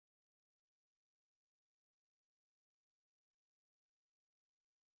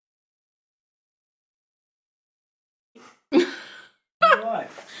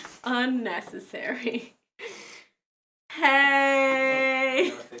unnecessary.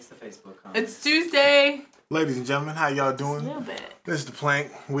 Hey! Fix the Facebook comments. It's Tuesday. Ladies and gentlemen, how y'all doing? A little bit. This is the plank.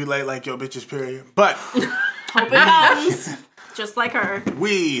 We late like your bitches, period. But Hope it comes. Just like her.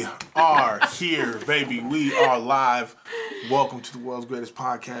 we are here, baby. We are live. Welcome to the world's greatest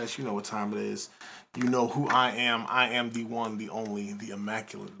podcast. You know what time it is. You know who I am. I am the one, the only, the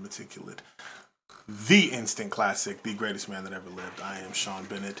immaculate, meticulous, the instant classic, the greatest man that ever lived. I am Sean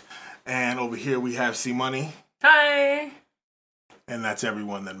Bennett. And over here we have C Money. Hi. And that's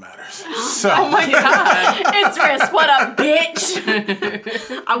everyone that matters. So, Oh my god. It's Riss. What up,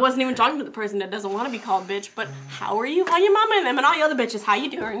 bitch? I wasn't even talking to the person that doesn't want to be called bitch, but how are you? How your mama and them and all your other bitches? How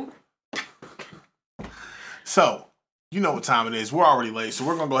you doing? So, you know what time it is. We're already late, so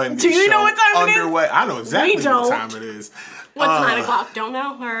we're going to go ahead and get Do the you show know what time it is? underway. I know exactly We don't. what time it is. What's 9 o'clock? Don't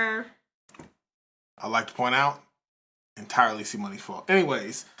know her. I'd like to point out, entirely C Money's fault.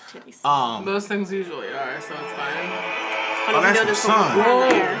 Anyways, Titties. Those things usually are, so it's fine. But oh, if you that's know my this son. one, we're in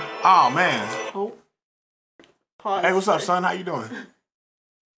there. Oh, man. Oh. Pause. Hey, what's up, son? How you doing?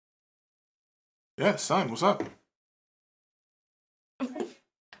 Yeah, son, what's up?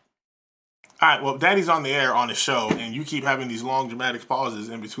 All right, well, Daddy's on the air on the show, and you keep having these long dramatic pauses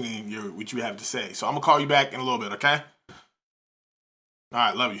in between what you have to say. So I'm going to call you back in a little bit, okay? All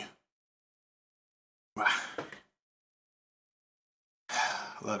right, love you. Bye.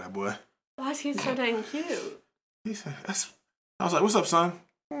 Love that boy. Why is he so dang cute? He said, I was like, what's up, son?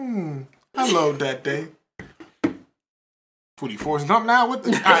 Hello, Daddy. What are you forcing something now? What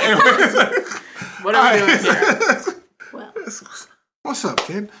the? All right, anyway. What are we doing here? Well, What's up,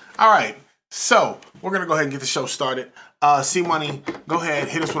 kid? All right, so we're gonna go ahead and get the show started. C Money, go ahead,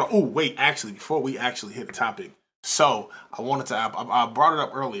 hit us with. Oh, wait, actually, before we actually hit the topic, so I wanted to. I brought it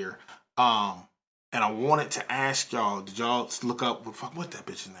up earlier, and I wanted to ask y'all. Did y'all look up what that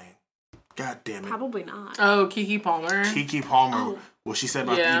bitch's name? God damn it! probably not. Oh, Kiki Palmer. Kiki Palmer. Oh. What she said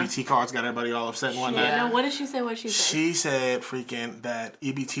about Yeah. the EBT cards got everybody all upset and whatnot. Yeah. No, what did she say? What did she say? She said freaking that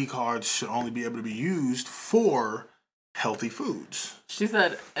EBT cards should only be able to be used for healthy foods. She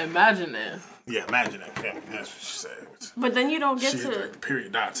said, imagine it. Yeah, imagine that. Yeah, that's what she said. But then you don't get She had to. like the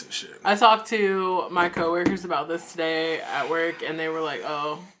period dots and shit. I talked to my coworkers about this today at work, and they were like,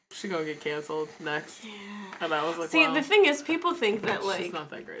 oh, she gonna get canceled next. Yeah. And I was like, See, wow, the thing is, people think that, she's like,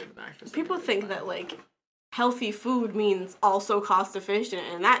 not that great of an actress. people think that, like, healthy food means also cost efficient,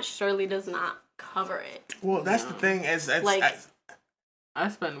 and that surely does not cover it. Well, that's the thing. Like- I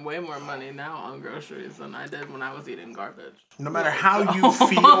spend way more money now on groceries than I did when I was eating garbage. no matter how you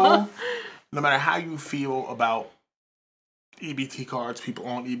feel, no matter how you feel about EBT cards, people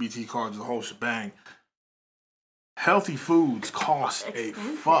on EBT cards, the whole shebang. Healthy foods cost Expensive.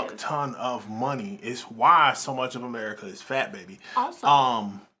 a fuck ton of money. It's why so much of America is fat, baby. Also,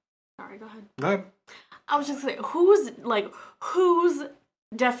 sorry, go ahead. Go ahead. I was just saying, whose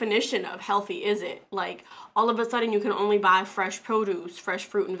definition of healthy is it? Like, all of a sudden you can only buy fresh produce, fresh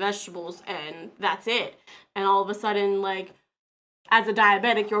fruit and vegetables, and that's it. And all of a sudden, like, as a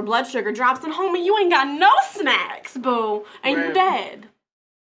diabetic, your blood sugar drops, and homie, you ain't got no snacks, boo, and you're Right. dead.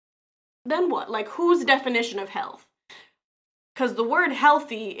 Then what? Like, whose definition of health? Because the word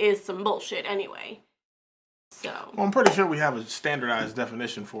healthy is some bullshit anyway. So, Well, I'm pretty sure we have a standardized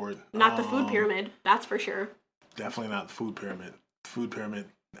definition for it. not the food pyramid, that's for sure. Definitely not the food pyramid. Food pyramid.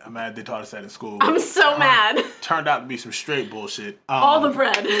 I'm mad they taught us that in school. I'm so mad. Turned out to be some straight bullshit. All the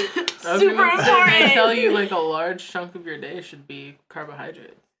bread. I was Super gonna say, important. they tell you like a large chunk of your day should be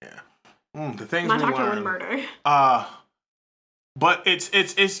carbohydrates. the things My we doctor would learn. murder. But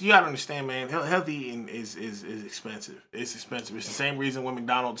it's you gotta understand, man. Healthy eating is expensive. It's expensive. It's the same reason when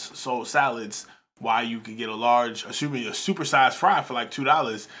McDonald's sold salads. Why you could get a supersized fry for like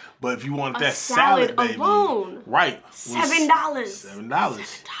 $2, but if you want that salad, baby, alone, right, $7. $7.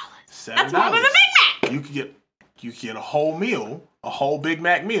 That's more than a Big Mac. You could get a whole meal, a whole Big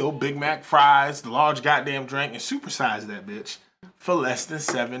Mac meal, Big Mac fries, the large goddamn drink, and supersize that bitch for less than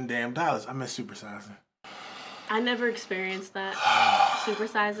 $7. I miss supersizing. I never experienced that.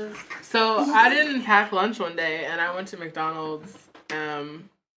 Supersizes. So I didn't pack lunch one day, and I went to McDonald's.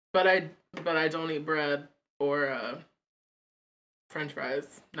 But I don't eat bread or French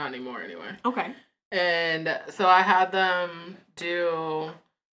fries. Not anymore, anyway. Okay. And so I had them do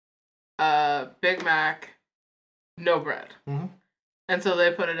Big Mac, no bread. Mhm. And so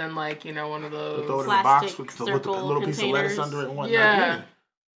they put it in like one of Throw it those. in a box Plastic with the circle little piece of lettuce containers. under it and whatnot. Yeah.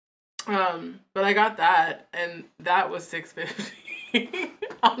 But I got that, and that was $6.50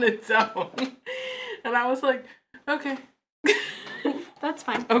 on its own. And I was like, okay. That's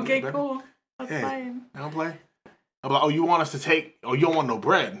fine. Okay, Yeah, cool. That's Yeah. fine. I don't play. I'm like, oh, you want us to take? Oh, you don't want no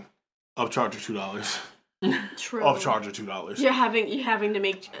bread? Upcharge her $2. True. Upcharge her $2. You're having to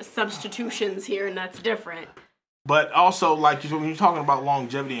make substitutions here, and that's different. But also, like, when you're talking about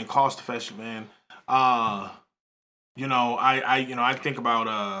longevity and cost effective, man, you know, I think about,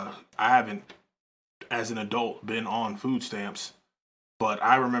 I haven't, as an adult, been on food stamps, but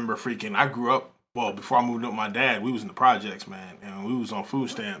I remember I grew up, well, before I moved up with my dad, we was in the projects, man, and we was on food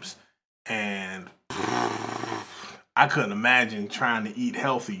stamps, and I couldn't imagine trying to eat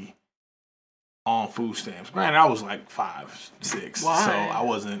healthy on food stamps. Granted, I was like 5, 6, Why? so I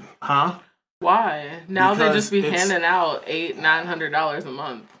wasn't, Why? Now they Because just be handing out $800-900 a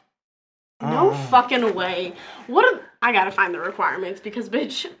month. No fucking way. I gotta find the requirements because,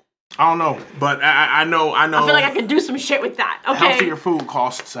 bitch, I don't know, but I know. I feel like I could do some shit with that. Okay. Healthier food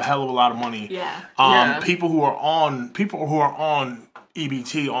costs a hell of a lot of money. Yeah. People who are on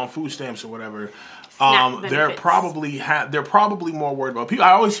EBT, on food stamps or whatever, they're probably more worried about people.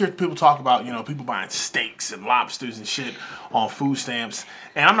 I always hear people talk about, you know, people buying steaks and lobsters and shit on food stamps.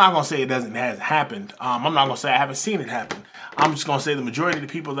 And I'm not gonna say it hasn't happened. I'm not gonna say I haven't seen it happen. I'm just gonna say the majority of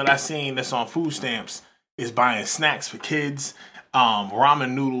the people that I've seen that's on food stamps is buying snacks for kids,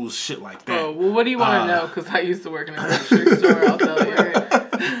 ramen noodles, shit like that. Oh, well, what do you want to know? Because I used to work in a grocery store, I'll tell you.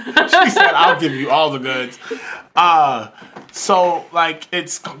 She said, I'll give you all the goods. So, like,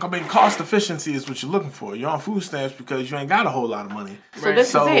 cost efficiency is what you're looking for. You're on food stamps because you ain't got a whole lot of money. So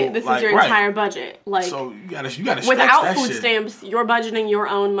this is it. This is your entire budget. Like, so you gotta without food stamps, you're budgeting your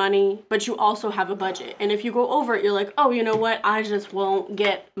own money, but you also have a budget. And if you go over it, you're like, oh, you know what? I just won't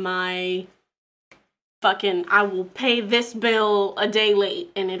get my I will pay this bill a day late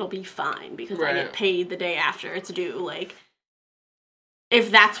and it'll be fine because I get paid the day after it's due. Like,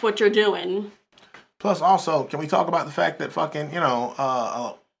 if that's what you're doing. Plus, also, can we talk about the fact that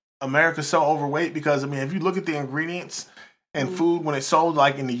America's so overweight? Because, I mean, if you look at the ingredients and food when it's sold,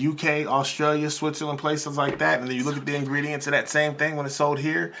 like in the UK, Australia, Switzerland, places like that, and then you look at the ingredients of that same thing when it's sold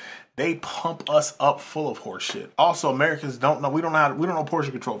here, they pump us up full of horse shit. Also, Americans don't know, we don't know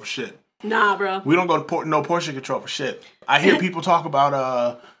portion control for shit. Nah, bro. We don't go to no portion control for shit. I hear people talk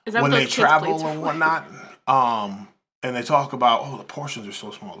about when they travel and whatnot, and they talk about, the portions are so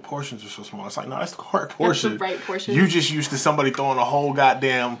small. The portions are so small. It's like, no, that's the correct portion. That's the right portion. You just used to somebody throwing a whole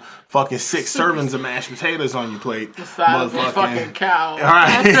goddamn fucking 6 servings of mashed potatoes on your plate. The size of a fucking cow. All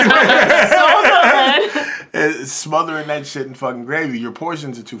right. So good. Smothering that shit in fucking gravy. Your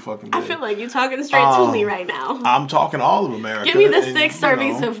portions are too fucking big. I feel like you're talking straight to me right now. I'm talking all of America. Give me the 6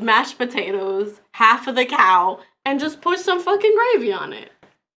 servings of mashed potatoes, half of the cow, and just put some fucking gravy on it.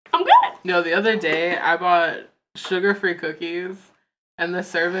 I'm good. No, the other day I bought sugar-free cookies, and the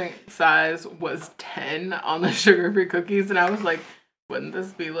serving size was 10 on the sugar-free cookies, and I was like, wouldn't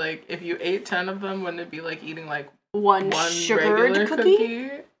this be like, if you ate 10 of them, wouldn't it be like eating like one sugared regular cookie?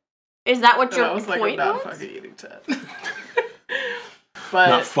 Is that what your I was like, point I'm not was? fucking eating 10. But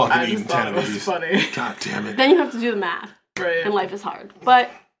not fucking I eating just 10 thought of it was these. funny. God damn it. Then you have to do the math. Right. And life is hard. But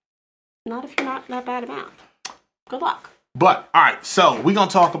not if you're not that bad at math. Good luck. But, all right, so we're going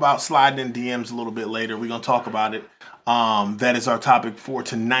to talk about sliding in DMs a little bit later. We're going to talk about it. That is our topic for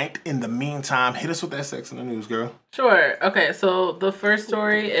tonight. In the meantime, hit us with that sex in the news, girl. Sure. Okay, so the first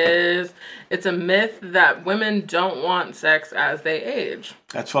story is, it's a myth that women don't want sex as they age.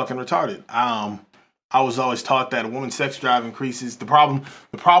 That's fucking retarded. I was always taught that a woman's sex drive increases. The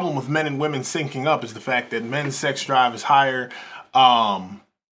problem with men and women syncing up is the fact that men's sex drive is higher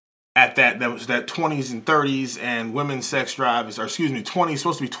at that 20s and 30s, and women's sex drive is, 20s,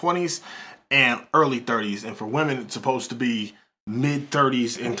 supposed to be 20s and early 30s, and for women it's supposed to be mid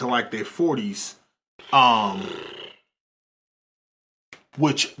 30s into like their 40s.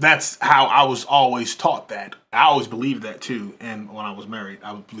 Which that's how I was always taught that. I always believed that too, and when I was married,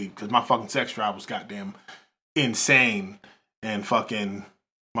 I would believe, because my fucking sex drive was goddamn insane, and fucking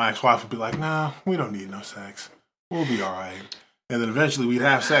my ex-wife would be like, nah, we don't need no sex. We'll be all right. And then eventually we'd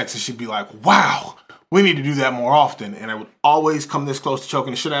have sex, and she'd be like, wow, we need to do that more often. And I would always come this close to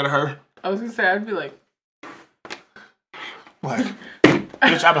choking the shit out of her. I was going to say, I'd be like, bitch,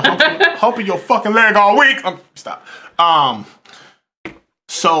 I've been humping your fucking leg all week. Stop.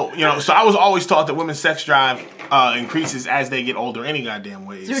 So I was always taught that women's sex drive increases as they get older any goddamn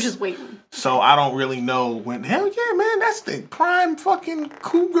ways. So you're just waiting. So I don't really know when. Hell yeah, man, that's the prime fucking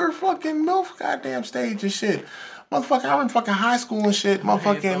cougar fucking MILF goddamn stage and shit. Motherfucker, I'm in fucking high school and shit.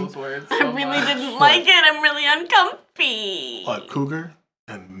 Motherfucking. I really didn't like it. I'm really uncomfy. What, cougar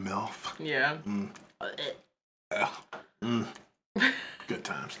and MILF? Yeah. Good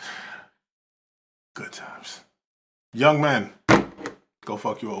times. Good times. Young men, go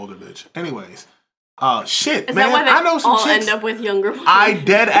fuck your older bitch. Anyways, Shit, Is man. that why they I know some all chicks. end up with younger women? I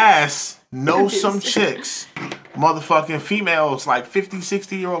dead ass know some chicks. Motherfucking females, like 50,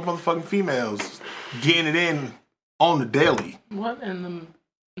 60-year-old motherfucking females, getting it in on the daily. What in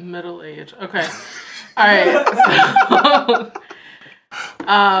the middle age? Okay. All right.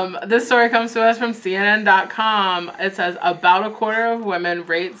 So, this story comes to us from CNN.com. It says about a quarter of women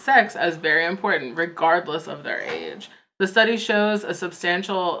rate sex as very important, regardless of their age. The study showed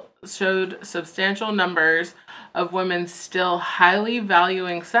substantial numbers of women still highly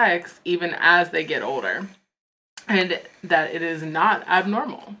valuing sex even as they get older, and that it is not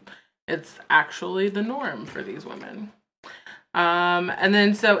abnormal. It's actually the norm for these women. And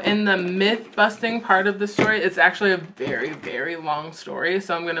then so in the myth busting part of the story, it's actually a very, very long story.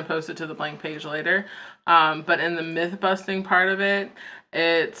 So I'm going to post it to the blank page later. But in the myth busting part of it,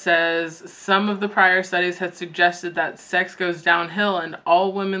 it says some of the prior studies had suggested that sex goes downhill and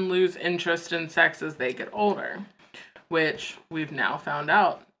all women lose interest in sex as they get older, which we've now found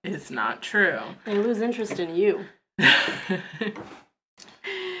out is not true. They lose interest in you.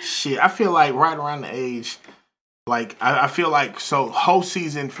 Shit, I feel like right around the age, like, I feel like, so hoe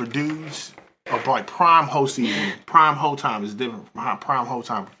season for dudes, or like prime hoe season, prime hoe time is different from prime hoe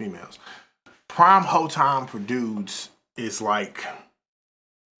time for females. Prime hoe time for dudes is like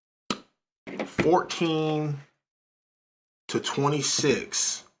 14 to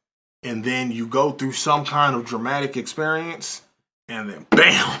 26, and then you go through some kind of dramatic experience, and then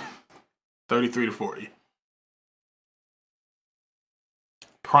bam, 33 to 40.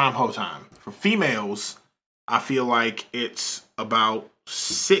 Prime hoe time. For females, I feel like it's about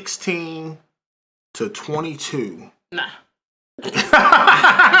 16 to 22. Nah.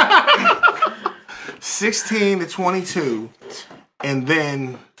 16 to 22, and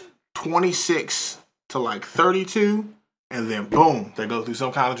then 26 to like 32, and then boom, they go through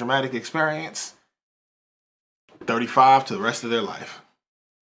some kind of dramatic experience. 35 to the rest of their life.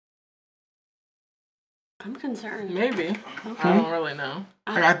 I'm concerned. Maybe. Okay. I don't really know.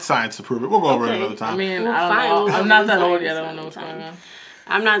 I got science to prove it. We'll go over it another time. I mean, Well, I fine, don't we'll know. go I'm not over that old science yet. I don't know another what's going time. on.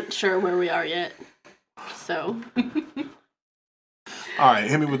 I'm not sure where we are yet. So. All right,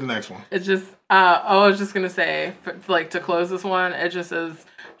 hit me with the next one. It's just, I was just going to say, like, to close this one, it just says,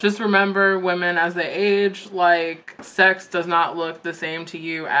 just remember women as they age, like, sex does not look the same to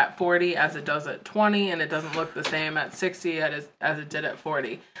you at 40 as it does at 20, and it doesn't look the same at 60 as it did at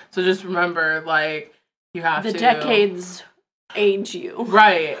 40. So just remember, like, you have The to... decades age you.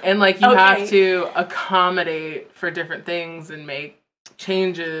 Right, and, like, you Okay. have to accommodate for different things and make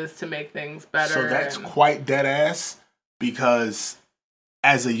changes to make things better. So that's quite dead ass, because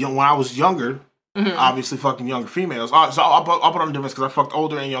as a young, when I was younger, obviously fucking younger females. So I'll put on the difference because I fucked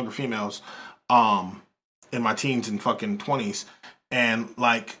older and younger females, in my teens and fucking 20s, and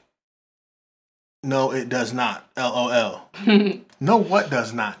like, no, it does not. LOL. No, what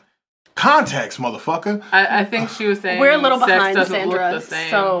does not? Context, motherfucker. I think she was saying We're a little sex behind, doesn't Sandra. look the same.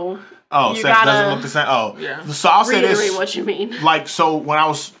 So Oh, you sex doesn't gotta look the same. Oh, Yeah. So I'll say reiterate this. what you mean. Like, so when I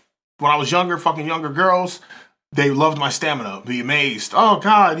was younger, fucking younger girls, they loved my stamina. Be amazed. Oh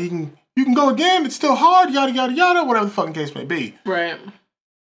God, you can go again. It's still hard. Yada yada yada. Whatever the fucking case may be. Right.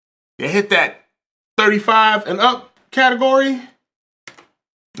 They hit that 35 and up category.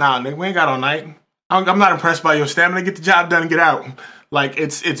 Nah, nigga, we ain't got all night. I'm not impressed by your stamina. Get the job done and get out. Like,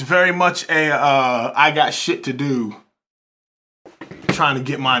 it's very much a I got shit to do, trying to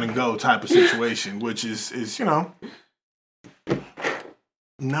get mine and go type of situation, which is you know,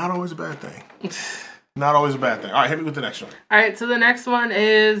 not always a bad thing. Not always a bad thing. All right, hit me with the next one. All right, so the next one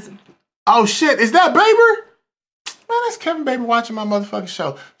is... Oh shit, is that Baber? Man, that's Kevin Baber watching my motherfucking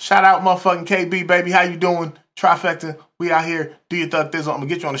show. Shout out motherfucking KB, baby. How you doing? Trifecta. We out here. Do your thug thizzle. I'm gonna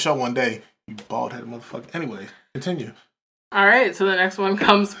get you on the show one day. You bald-headed motherfucker. Anyway, continue. All right, so the next one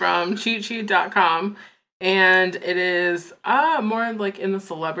comes from cheatsheet.com, and it is more like in the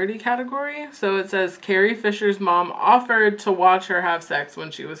celebrity category. So it says Carrie Fisher's mom offered to watch her have sex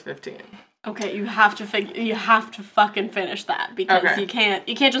when she was 15. Okay, you have to fucking finish that because Okay. you can't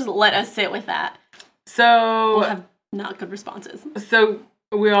just let us sit with that. So We'll have not good responses. So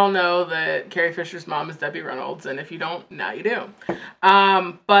we all know that Carrie Fisher's mom is Debbie Reynolds, and if you don't, now you do.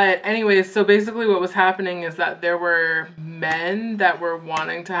 But anyways, so basically what was happening is that there were men that were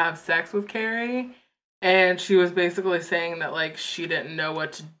wanting to have sex with Carrie, and she was basically saying that, like, she didn't know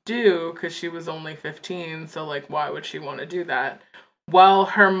what to do because she was only 15, so, like, why would she want to do that? Well,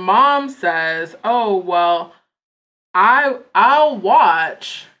 her mom says, oh, well, I'll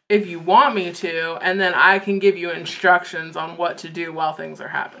watch if you want me to, and then I can give you instructions on what to do while things are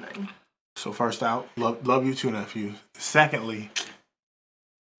happening. So first out, love you too, nephew. Secondly,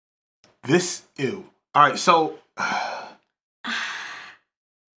 Ew. All right, so.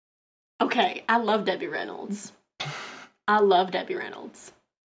 Okay, I love Debbie Reynolds. I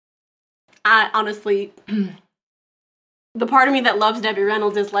honestly, the part of me that loves Debbie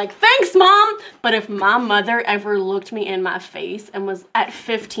Reynolds is like, thanks, Mom! But if my mother ever looked me in my face and was at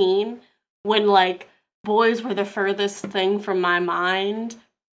 15, when, like, boys were the furthest thing from my mind,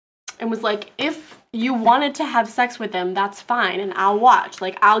 and was like, if you wanted to have sex with them, that's fine, and I'll watch.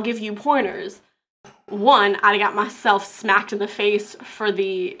 Like, I'll give you pointers. One, I got myself smacked in the face for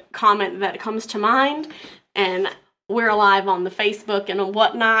the comment that comes to mind, and we're alive on the Facebook and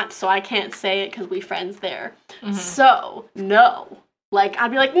whatnot, so I can't say it because we friends there. Mm-hmm. So, no. Like,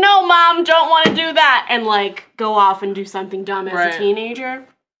 I'd be like, no, Mom, don't want to do that, and, like, go off and do something dumb as a teenager.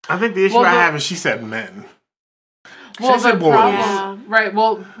 I think the issue I have is she said men. Well, the problem, right?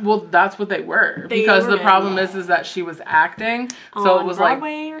 Well, that's what they were, because the problem is that she was acting, so it was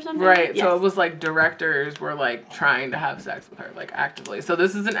Broadway like or something? Right, yes. So it was like directors were like trying to have sex with her, like actively. So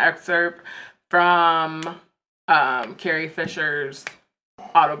this is an excerpt from Carrie Fisher's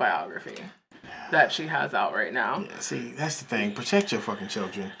autobiography that she has out right now. Yeah, see, that's the thing. Protect your fucking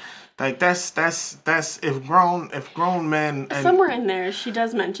children. Like that's if grown men. And somewhere in there, she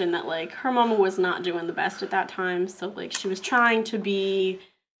does mention that like her mama was not doing the best at that time, so like she was trying to be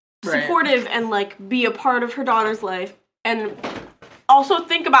supportive and like be a part of her daughter's life, and also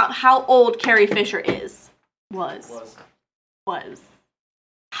think about how old Carrie Fisher was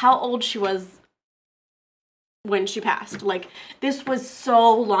how old she was when she passed. Like this was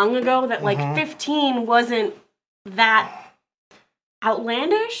so long ago that like 15 wasn't that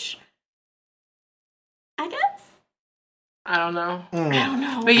outlandish. I guess. I don't know. I don't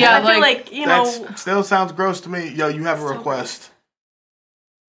know. But yeah, I feel like, you know. That still sounds gross to me. Yo, you have a request.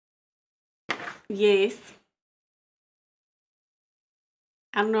 Yes.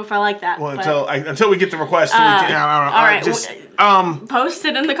 I don't know if I like that. Well, until we get the request, all right. Post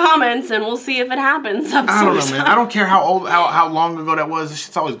it in the comments, and we'll see if it happens. I don't know, man. I don't care how long ago that was.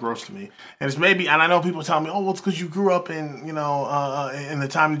 It's always gross to me. And it's maybe, and I know people tell me, oh, well, it's because you grew up in, you know, in the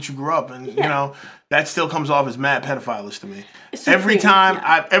time that you grew up, and you know, that still comes off as mad pedophilish to me. Every time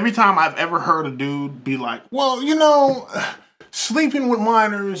I've ever heard a dude be like, well, you know, sleeping with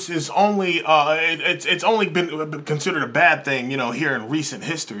minors is only it's only been considered a bad thing, you know, here in recent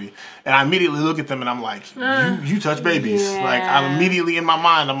history. And I immediately look at them and I'm like, you touch babies. Yeah. Like I'm immediately in my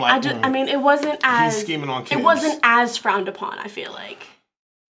mind, I'm like, I mean, it wasn't as he's scheming on kids. It wasn't as frowned upon, I feel like.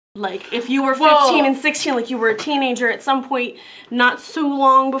 Like, if you were 15 and 16, like, you were a teenager at some point, not so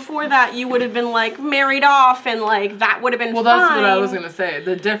long before that, you would have been, like, married off, and, like, that would have been fine. Well, that's what I was going to say.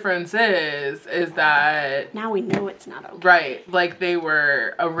 The difference is that... Now we know it's not okay. Right. Like, they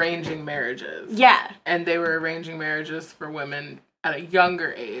were arranging marriages. Yeah. And they were arranging marriages for women at a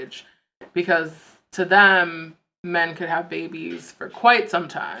younger age, because to them, men could have babies for quite some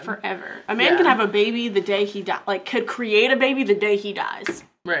time. Forever. A man can have a baby the day he dies. Like, could create a baby the day he dies.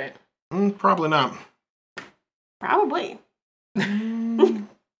 Right. Probably not. Probably. Probably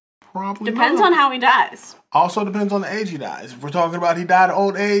depends not. on how he dies. Also depends on the age he dies. If we're talking about he died at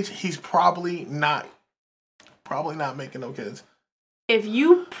old age, he's probably not making no kids. If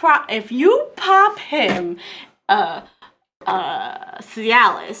you pop him Cialis,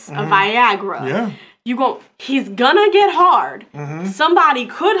 a Viagra, he's gonna get hard. Mm-hmm. Somebody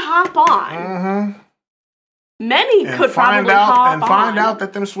could hop on. Mm-hmm. Many could probably hop on. And find out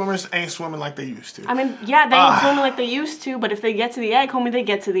that them swimmers ain't swimming like they used to. I mean, yeah, they ain't swimming like they used to, but if they get to the egg, homie, they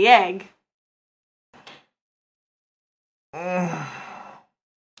get to the egg. I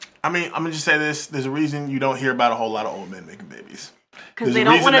mean, I'm going to just say this. There's a reason you don't hear about a whole lot of old men making babies. Because they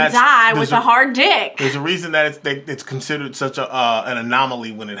don't want to die with a hard dick. There's a reason that it's considered such an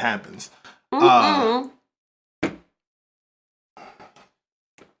anomaly when it happens. I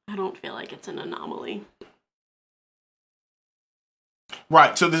don't feel like it's an anomaly.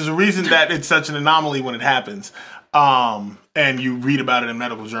 Right, so there's a reason that it's such an anomaly when it happens. And you read about it in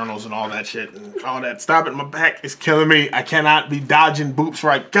medical journals and all that shit and all that. Stop it, my back is killing me. I cannot be dodging boops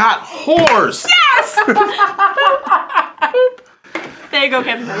right. God, whores! Yes! There you go,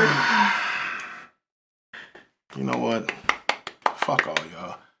 Captain Pepper. You know what? Fuck all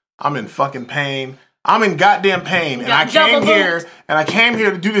y'all. I'm in fucking pain. I'm in goddamn pain, and I came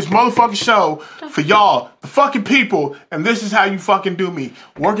here to do this motherfucking show for y'all, the fucking people, and this is how you fucking do me.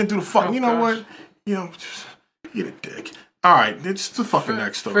 Working through the fucking, what? You know, just eat a dick. All right, it's the fucking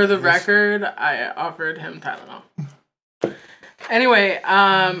next story. For the record, I offered him Tylenol. Anyway,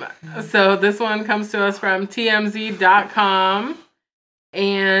 so this one comes to us from TMZ.com,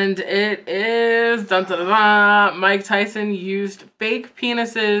 and it is dun, dun, dun, dun, Mike Tyson used fake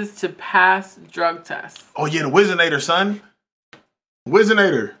penises to pass drug tests. Oh yeah, the Wizinator, son.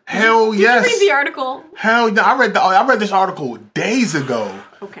 Wizinator. Hell yes. Did you read the article? Hell yeah. I read this article days ago.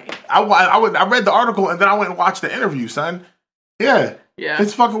 Okay. I read the article and then I went and watched the interview, son. Yeah. Yeah.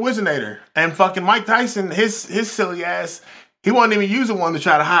 It's fucking Wizinator. And fucking Mike Tyson, his silly ass, he wasn't even using one to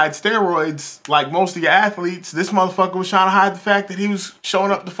try to hide steroids like most of your athletes. This motherfucker was trying to hide the fact that he was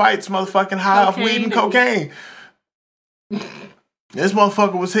showing up to fights motherfucking high off weed and cocaine. This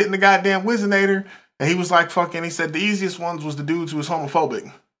motherfucker was hitting the goddamn Wizinator, and he was like fucking, he said the easiest ones was the dudes who was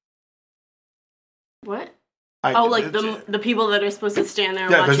homophobic. What? Like, the people that are supposed to stand there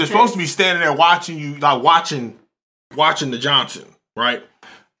and yeah, watch because they're you supposed to piss. be standing there watching you, like watching the Johnson, right?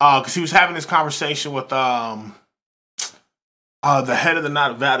 Because he was having this conversation with the head of the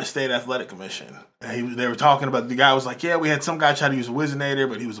Nevada State Athletic Commission. And they were talking about, the guy was like, yeah, we had some guy try to use a Wizinator,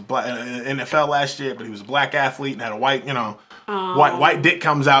 but he was a black, in NFL last year, but he was a black athlete and had a white, white dick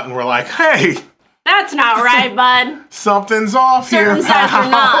comes out, and we're like, hey, That's not right, bud. something's off here, Circumcised or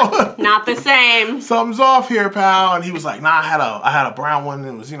pal. not the same. Something's off here, pal. And he was like, nah, I had a brown one,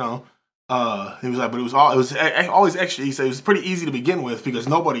 and it was, he was like, but it was always extra. He said it was pretty easy to begin with because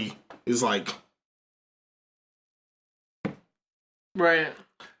nobody is like, Right.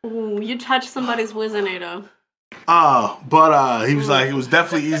 Ooh, you touched somebody's Wizinator. but he was like, it was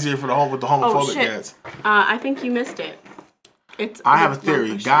definitely easier for the homophobic shit. cats. I think you missed it. I have a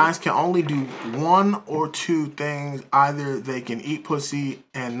theory. Guys can only do one or two things. Either they can eat pussy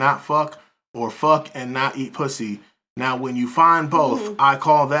and not fuck, or fuck and not eat pussy. Now, when you find both, I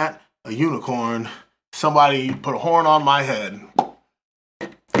call that a unicorn. Somebody put a horn on my head.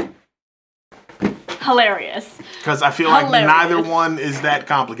 Hilarious. Because I feel like Hilarious. neither one is that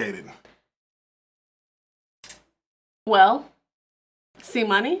complicated. Well, see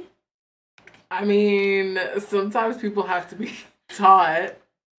money? I mean, sometimes people have to be taught.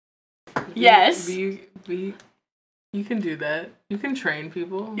 Yes. You can do that. You can train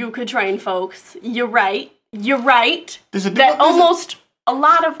people. You could train folks. You're right. You're right. A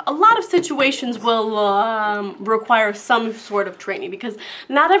lot of situations will require some sort of training because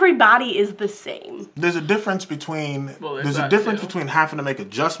not every body is the same. There's a difference between between having to make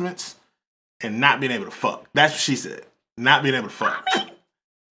adjustments and not being able to fuck. That's what she said. Not being able to fuck.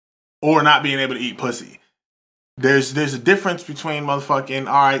 Or not being able to eat pussy. There's a difference between motherfucking,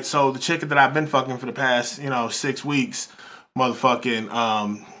 all right, so the chick that I've been fucking for the past, 6 weeks,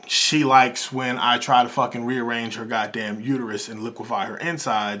 motherfucking, she likes when I try to fucking rearrange her goddamn uterus and liquefy her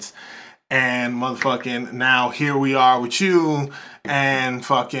insides. And motherfucking, now here we are with you, and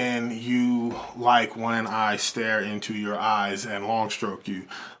fucking you like when I stare into your eyes and long stroke you.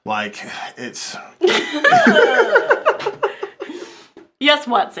 Like, it's... Yes,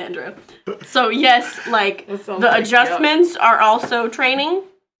 what, Sandra? So, yes, like, the like adjustments are also training?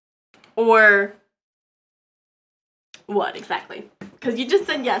 Or what, exactly? Because you just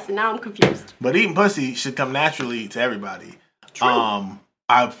said yes, and now I'm confused. But eating pussy should come naturally to everybody. True.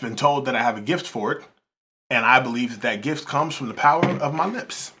 I've been told that I have a gift for it, and I believe that gift comes from the power of my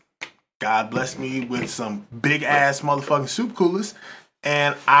lips. God blessed me with some big-ass motherfucking soup coolers,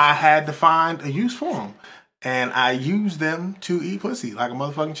 and I had to find a use for them. And I use them to eat pussy like a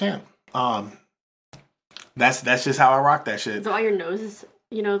motherfucking champ. That's just how I rock that shit. Is that why your nose is,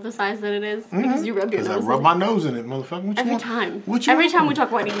 the size that it is? Because you rub your nose I in rub it. my nose in it, motherfucker. Every time. Every time we talk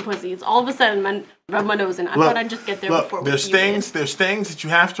about eating pussy, it's all of a sudden rub my nose in. I thought I'd just get there before we there's things that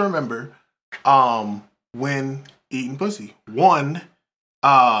you have to remember when eating pussy. One,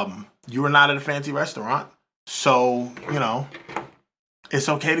 you are not at a fancy restaurant, so it's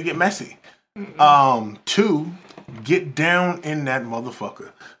okay to get messy. 2, get down in that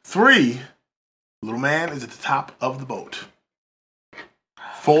motherfucker. 3, little man is at the top of the boat.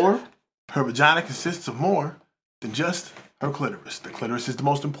 4, her vagina consists of more than just her clitoris. The clitoris is the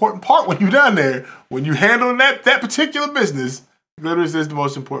most important part when you're down there. When you're handling that particular business, the clitoris is the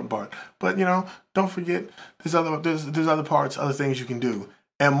most important part. But, don't forget, there's other parts, other things you can do.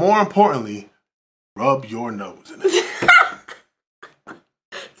 And more importantly, rub your nose in it.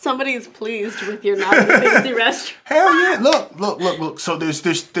 Somebody is pleased with your not fancy restaurant. Hell yeah! Look. So there's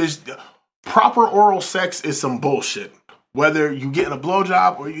proper oral sex is some bullshit. Whether you getting a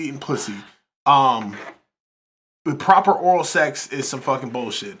blowjob or you eating pussy, proper oral sex is some fucking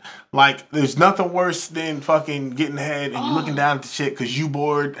bullshit. Like, there's nothing worse than fucking getting head and you looking down at the chick because you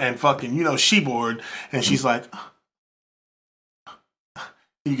bored and fucking she bored and she's like.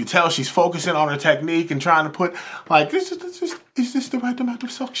 You can tell she's focusing on her technique and trying to put, like, is this the right amount of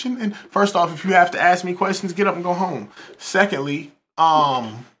suction? And first off, if you have to ask me questions, get up and go home. Secondly,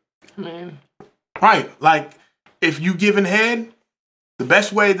 Man. Right. Like, if you giving head, the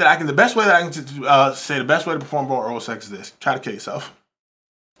best way that I can say the best way to perform oral sex is this. Try to kill yourself.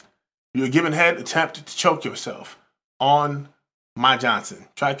 You're giving head, attempt to choke yourself on my Johnson.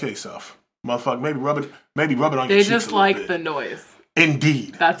 Try to kill yourself. Motherfucker, maybe rub it on your cheeks. They just like the noise.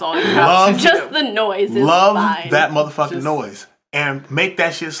 Indeed. That's all you have to do. Just the noise is Love fine. that motherfucking noise. And make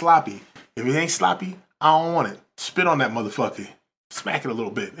that shit sloppy. If it ain't sloppy, I don't want it. Spit on that motherfucker. Smack it a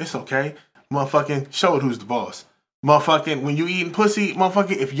little bit. It's okay. Motherfucking show it who's the boss. Motherfucking, when you eating pussy,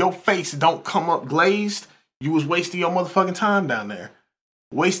 motherfucking, if your face don't come up glazed, you was wasting your motherfucking time down there.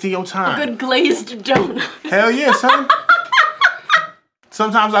 Wasting your time. A good glazed donut. Hell yeah, son.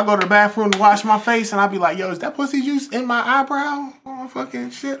 Sometimes I go to the bathroom to wash my face and I be like, yo, is that pussy juice in my eyebrow? Oh, fucking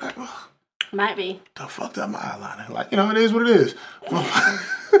shit. Like, Might be. the fucked up my eyeliner. Like, it is what it is.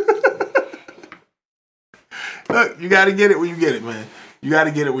 Look, you gotta get it where you get it, man. You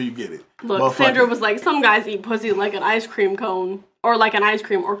gotta get it where you get it. Look, Sandra was like, some guys eat pussy like an ice cream cone. Or like an ice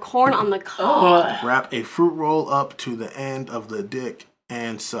cream or corn on the cob. Wrap a fruit roll up to the end of the dick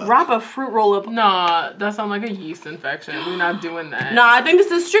and suck. Wrap a fruit roll up. Nah, that sounds like a yeast infection. We're not doing that. Nah, I think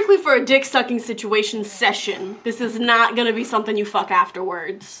this is strictly for a dick sucking situation session. This is not gonna be something you fuck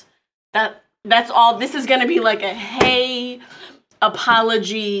afterwards. That's all. This is gonna be like a hey,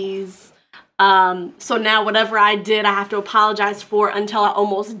 apologies. So now whatever I did, I have to apologize for until I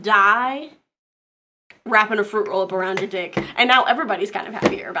almost die. Wrapping a fruit roll up around your dick. And now everybody's kind of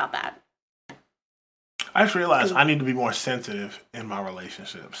happier about that. I just realized I need to be more sensitive in my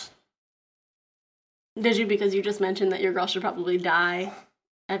relationships. Did you? Because you just mentioned that your girl should probably die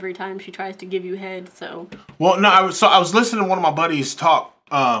every time she tries to give you head, so... Well, no, I was listening to one of my buddies talk,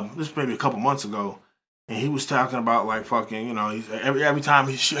 this maybe a couple months ago, and he was talking about, like, fucking, every time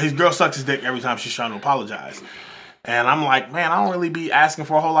his girl sucks his dick every time she's trying to apologize. And I'm like, man, I don't really be asking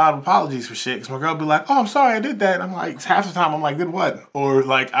for a whole lot of apologies for shit. Because my girl be like, oh, I'm sorry I did that. And I'm like, half the time I'm like, did what? Or,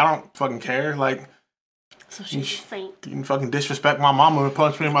 like, I don't fucking care. Like, so she's a saint. You can fucking disrespect my mama and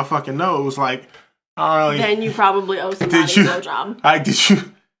punch me in my fucking nose. Like, I don't really... Then you probably owe somebody a blowjob. Like, did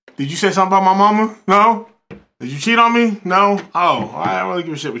you say something about my mama? No? Did you cheat on me? No? Oh, I don't really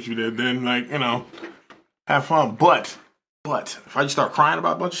give a shit what you did then. Like, have fun. But, if I just start crying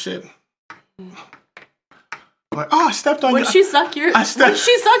about a bunch of shit... Like, oh, I stepped on you. Would she suck your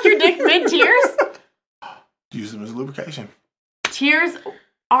dick mid-tears? Use them as lubrication. Tears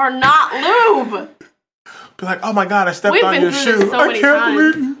are not lube. Be like, oh my God, I stepped on your shoe. I can't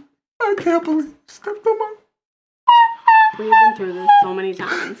believe you. I can't believe you stepped on my... We've been through this so many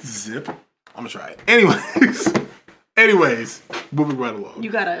times. Zip. I'm gonna try it. Anyways, moving right along.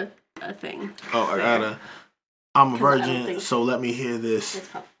 You got a thing. Oh, I got a... I'm a virgin, so let me hear this.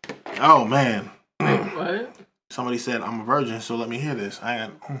 Oh, man. What? Somebody said, I'm a virgin, so let me hear this. I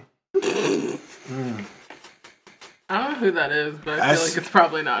don't know who that is, but I feel like it's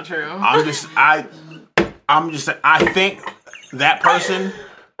probably not true. I think that person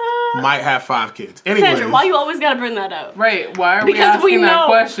might have 5 kids. Anyways, Sandra, why you always gotta bring that up? Right, why are we asking that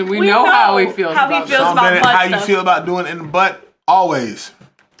question? We know how he feels about butt How you feel about doing it in the butt? Always.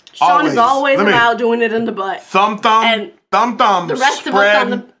 Sean is always about doing it in the butt. Thumb, and thumb, the rest spread, of us on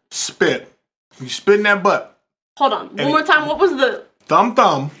the... spit. You spit in that butt. Hold on. One more time. What was the...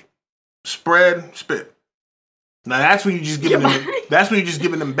 Thumb, spread, spit. Now that's when you just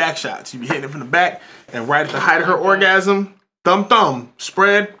giving them back shots. You be hitting it from the back and right at the height of her orgasm. Thumb,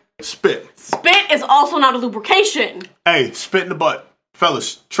 spread, spit. Spit is also not a lubrication. Hey, spit in the butt.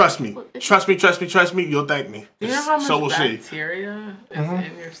 Fellas, trust me. Trust me. You'll thank me. Do you know how much bacteria is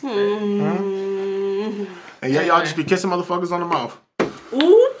in your spit? And y'all just be kissing motherfuckers on the mouth.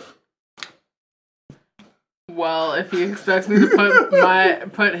 Ooh. Well, if he expects me to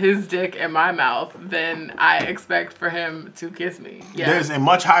put his dick in my mouth, then I expect for him to kiss me. Yeah. There's a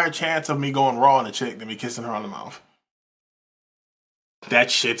much higher chance of me going raw on a chick than me kissing her on the mouth.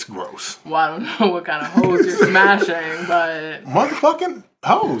 That shit's gross. Well, I don't know what kind of hoes you're smashing, but... Motherfucking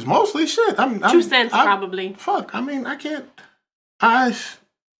hoes, mostly shit. 2 cents, probably. Fuck, I can't...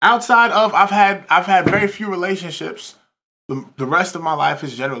 Outside of, I've had very few relationships. The rest of my life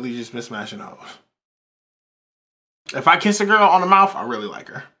is generally just mismatching hoes. If I kiss a girl on the mouth, I really like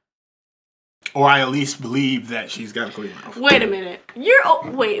her. Or I at least believe that she's got a clean mouth. Wait a minute.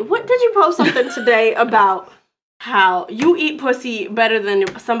 What did you post something today about how you eat pussy better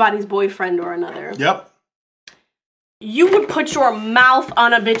than somebody's boyfriend or another? Yep. You would put your mouth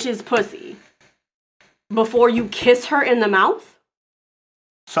on a bitch's pussy before you kiss her in the mouth?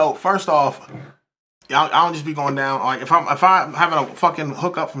 So, first off, I don't just be going down. Like if I'm having a fucking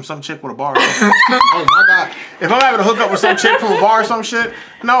hookup from some chick with a bar. Or something, oh my god! If I'm having a hookup with some chick from a bar or some shit,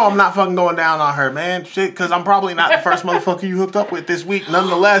 no, I'm not fucking going down on her, man. Shit, because I'm probably not the first motherfucker you hooked up with this week.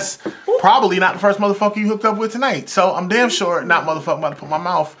 Nonetheless, probably not the first motherfucker you hooked up with tonight. So I'm damn sure not motherfucking about to put my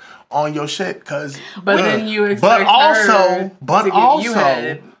mouth on your shit. Cause then you expect her to give you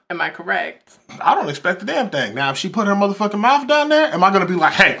head. Am I correct? I don't expect a damn thing. Now, if she put her motherfucking mouth down there, am I gonna be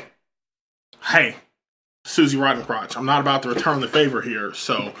like, hey, Susie Roddencrotch, I'm not about to return the favor here,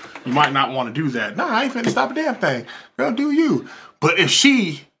 so you might not want to do that. Nah, I ain't finna stop a damn thing. Girl, do you. But if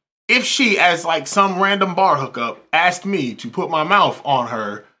she, as like some random bar hookup, asked me to put my mouth on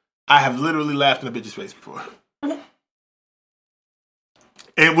her, I have literally laughed in a bitch's face before.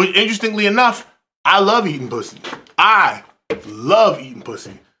 And interestingly enough, I love eating pussy. I love eating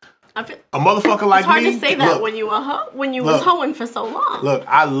pussy. A motherfucker like me. It's hard to say that when you was hoeing for so long. Look,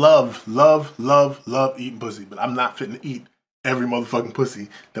 I love eating pussy, but I'm not fitting to eat every motherfucking pussy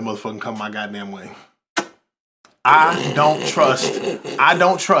that motherfucking come my goddamn way. I don't trust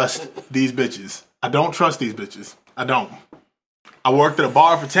these bitches. I don't trust these bitches. I don't. I worked at a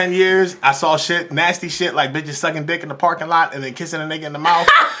bar for 10 years. I saw nasty shit like bitches sucking dick in the parking lot and then kissing a nigga in the mouth.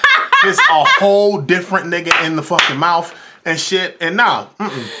 Kiss a whole different nigga in the fucking mouth and shit. And nah,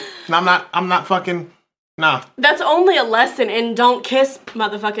 I'm not fucking, nah. That's only a lesson in don't kiss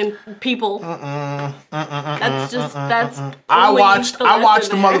motherfucking people. That's I watched the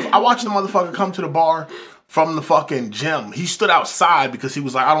motherfucker come to the bar from the fucking gym. He stood outside because he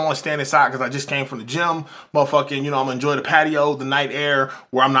was like, I don't want to stand inside because I just came from the gym. Motherfucking, I'm gonna enjoy the patio, the night air,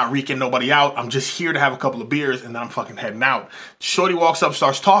 where I'm not reeking nobody out. I'm just here to have a couple of beers and then I'm fucking heading out. Shorty walks up,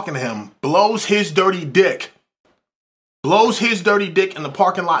 starts talking to him, blows his dirty dick in the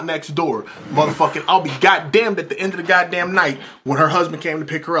parking lot next door. Motherfucking, I'll be goddamned at the end of the goddamn night when her husband came to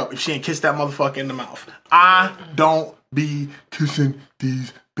pick her up if she ain't kissed that motherfucker in the mouth. I don't be kissing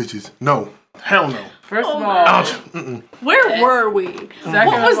these bitches. No. Hell no. First of all, where were we? What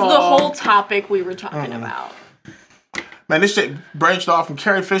was the whole topic we were talking about? Man, this shit branched off from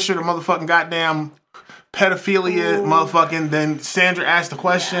Carrie Fisher to motherfucking goddamn pedophilia, motherfucking. Then Sandra asked the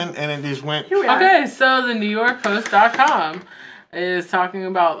question, and it just went. Okay, so the NewYorkPost.com is talking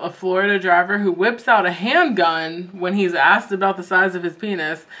about a Florida driver who whips out a handgun when he's asked about the size of his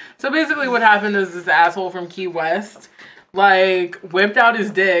penis. So basically, what happened is this asshole from Key West whipped out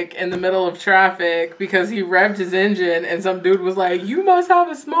his dick in the middle of traffic because he revved his engine and some dude was like, you must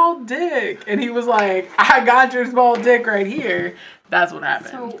have a small dick. And he was like, I got your small dick right here. That's what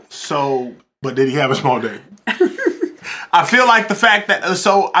happened. So but did he have a small dick? I feel like the fact,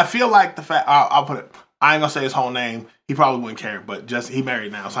 I'll put it, I ain't gonna say his whole name. He probably wouldn't care, but he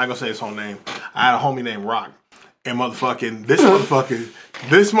married now, so I ain't gonna say his whole name. I had a homie named Rock. And motherfucking, this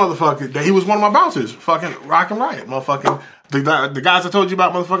motherfucker, he was one of my bouncers. Fucking Rock and Riot. Motherfucking, the guys I told you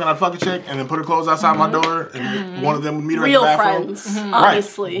about, motherfucking, I'd fuck a chick and then put her clothes outside my door and one of them would meet her in the bathroom. Real friends,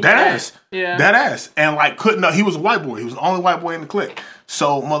 honestly. Right. Dead ass. And he was a white boy. He was the only white boy in the clique.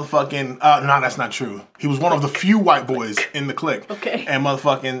 So motherfucking, no, that's not true. He was one of the few white boys in the clique. Okay. And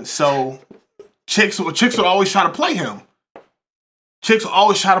motherfucking, so chicks would always try to play him.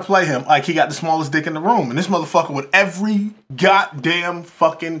 Like he got the smallest dick in the room. And this motherfucker would every goddamn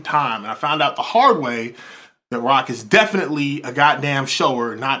fucking time. And I found out the hard way that Rock is definitely a goddamn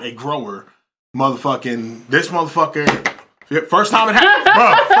shower, not a grower. Motherfucking, this motherfucker, first time it happened,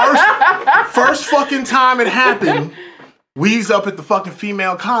 bro, first fucking time it happened, we's up at the fucking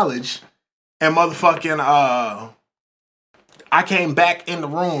female college and motherfucking, I came back in the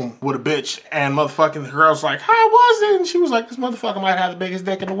room with a bitch, and motherfucking the girl's like, how was it? And she was like, this motherfucker might have the biggest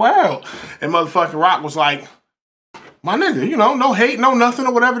dick in the world. And motherfucking Rock was like, my nigga, no hate, no nothing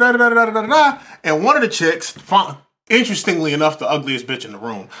or whatever, da-da-da-da-da-da. And one of the chicks, interestingly enough, the ugliest bitch in the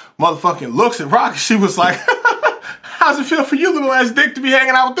room, motherfucking looks at Rock, and she was like, how's it feel for you, little ass dick, to be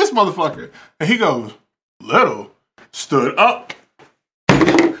hanging out with this motherfucker? And he goes, little, stood up.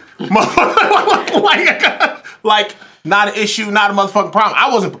 like, not an issue, not a motherfucking problem.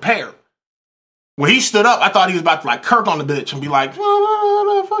 I wasn't prepared. When he stood up, I thought he was about to Kirk on the bitch and be like,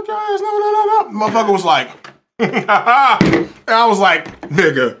 no, fuck your ass, no. Motherfucker was like, and I was like,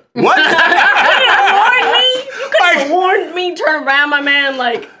 nigga, what? You could have warned me, turn around, my man,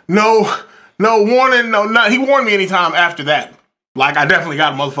 No warning, no. He warned me anytime after that. I definitely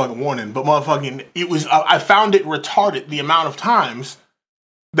got a motherfucking warning, but motherfucking, it was, I found it retarded the amount of times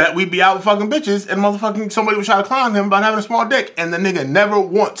that we'd be out with fucking bitches and motherfucking somebody would try to clown him about having a small dick, and the nigga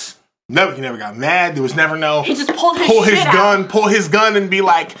he never got mad. There was never no. He just pull his gun and be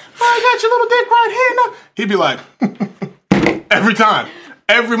like, I got your little dick right here. No. He'd be like, every time,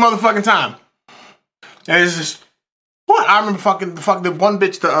 every motherfucking time. And it's just what I remember. Fucking the one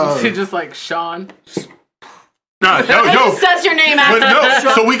bitch. She just like Sean. Nah, yo. Says your name after. But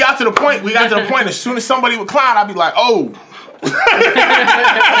no, so we got to the point. As soon as somebody would clown, I'd be like, oh.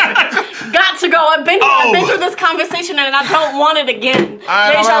 Got to go. I've been through this conversation and I don't want it again.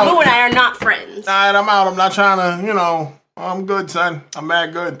 Deja vu and I are not friends. Alright, I'm out. I'm not trying to, I'm good, son. I'm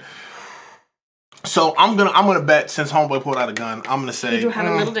mad good. So I'm gonna bet since homeboy pulled out a gun, I'm gonna say you do have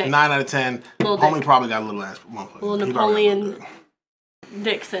a little dick. 9 out of 10. Little Homie dick. probably got a little ass motherfucker. Little Napoleon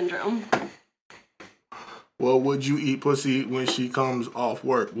dick syndrome. Well, would you eat pussy when she comes off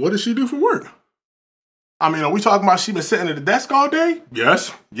work? What does she do for work? I mean, are we talking about she been sitting at the desk all day?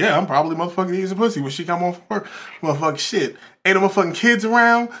 Yes. Yeah, I'm probably motherfucking eating pussy when she come off work. Motherfucking shit. Ain't no motherfucking kids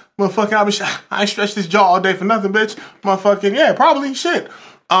around. Motherfucking, I ain't stretched this jaw all day for nothing, bitch. Motherfucking, yeah, probably shit.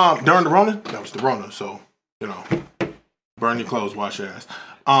 During the Rona? That was the Rona, so, burn your clothes, wash your ass.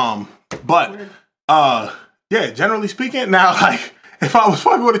 Yeah, generally speaking, now, like, if I was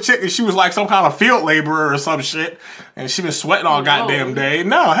fucking with a chick and she was like some kind of field laborer or some shit, and she been sweating all goddamn day,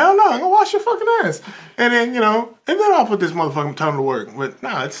 no, hell no, I'm gonna wash your fucking ass. And then, and then I'll put this motherfucking tongue to work. But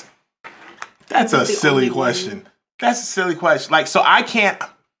no, that's a silly question. That's a silly question. Like, so I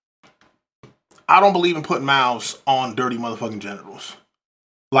don't believe in putting mouths on dirty motherfucking genitals.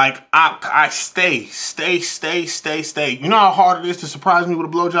 Like, I stay. You know how hard it is to surprise me with a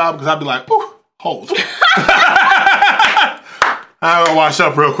blowjob? Because I'd be like, ooh, holes. I gotta wash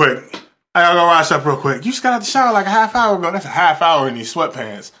up real quick. You just got out the shower like a half hour ago. That's a half hour in these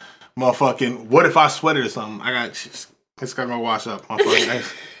sweatpants. Motherfucking, what if I sweated or something? It's gonna go wash up, motherfucker.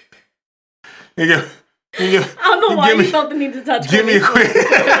 I don't know why you felt the need to touch Give me a quick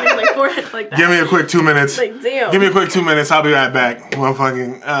like that. Give me a quick 2 minutes. Like, damn. Give me a quick 2 minutes. I'll be right back.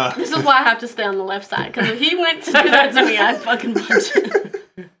 Motherfucking. This is why I have to stay on the left side. Because if he went to do that to me, I'd fucking punch him.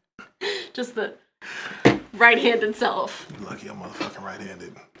 Just the right hand itself. You're lucky I'm motherfucking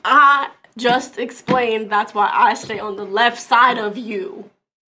right-handed. I just explained that's why I stay on the left side of you.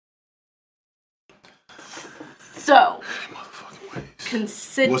 So,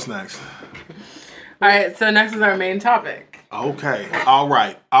 consider. What's next? All right, so next is our main topic. Okay. All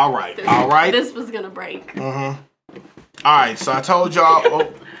right. This was gonna break. All right. So I told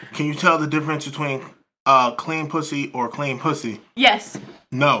y'all. Can you tell the difference between clean pussy or clean pussy? Yes.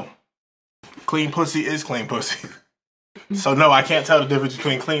 No. Clean pussy is clean pussy. So no, I can't tell the difference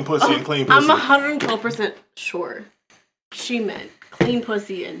between clean pussy and clean pussy. I'm 112% sure she meant clean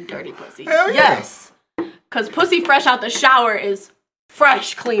pussy and dirty pussy. Hell yeah. Yes. Because pussy fresh out the shower is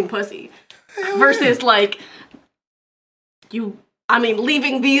fresh, clean pussy. Versus like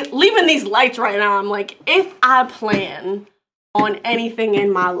leaving these lights right now. I'm like, if I plan on anything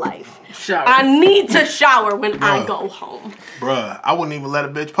in my life, shower. I need to shower when I go home. Bruh, I wouldn't even let a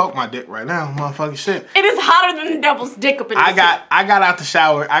bitch poke my dick right now. Motherfucking shit. It is hotter than the devil's dick up in this I got out the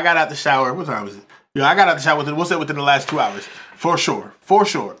shower. What time was it? Yeah, I got out the shower within the last 2 hours. For sure.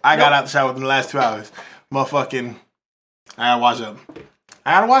 I got out the shower within the last 2 hours. Motherfucking, I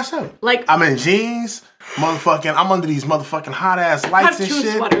gotta wash up. Like, I'm in jeans. Motherfucking, I'm under these motherfucking hot ass lights and shit. I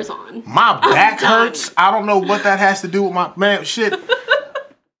have 2 sweaters on. My back hurts. I don't know what that has to do with my man shit.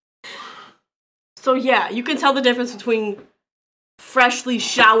 So yeah, you can tell the difference between freshly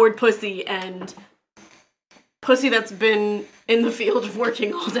showered pussy and pussy that's been in the field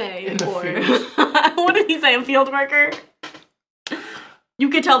working all day. Or what did he say? A field worker? You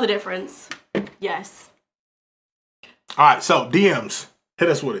can tell the difference. Yes. All right, so DMs. Hit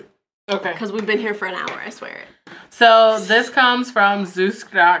us with it. Okay. Because we've been here for an hour, I swear it. So this comes from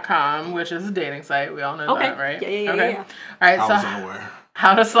Zoosk.com, which is a dating site. We all know that, right? Yeah. Okay. All right, I so was unaware.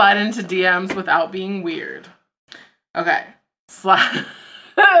 How to slide into DMs without being weird. Okay.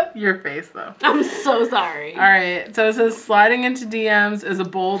 Your face, though. I'm so sorry. All right. So it says sliding into DMs is a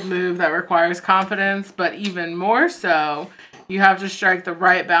bold move that requires confidence, but even more so, you have to strike the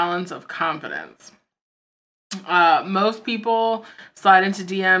right balance of confidence. Most people slide into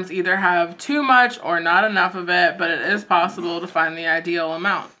DMs either have too much or not enough of it, but it is possible to find the ideal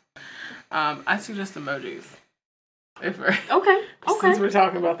amount. I suggest emojis. Okay. Since we're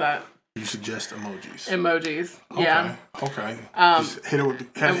talking about that. You suggest emojis. Emojis. Yeah. Okay. Just hit it with the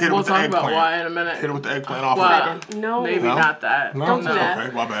we'll talk eggplant. about why in a minute. Hit it with the eggplant off. Well, no. Maybe not that. No? Don't do that.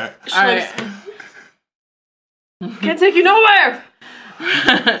 Okay, my bad. All right. Can't take you nowhere.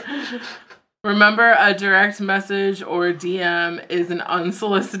 Remember, a direct message or DM is an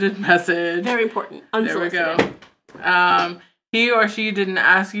unsolicited message. Very important. Unsolicited. There we go. He or she didn't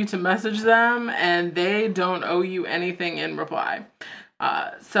ask you to message them, and they don't owe you anything in reply.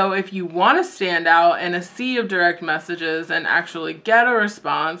 So if you want to stand out in a sea of direct messages and actually get a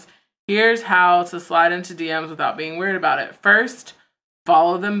response, Here's how to slide into DMs without being weird about it. First,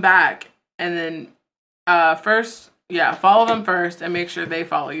 follow them back. And then follow them first and make sure they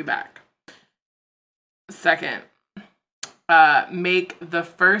follow you back. Second, make the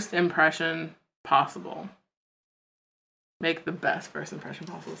first impression possible. Make the best first impression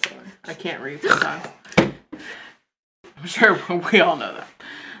possible. Sorry, I can't read sometimes. I'm sure we all know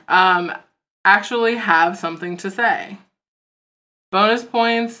that. Actually have something to say. Bonus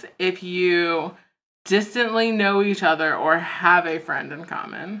points if you distantly know each other or have a friend in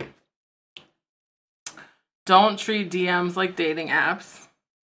common. Don't treat DMs like dating apps.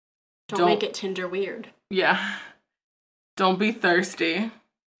 Don't make it Tinder weird. Yeah. Don't be thirsty.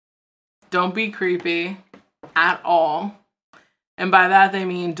 Don't be creepy at all. And by that they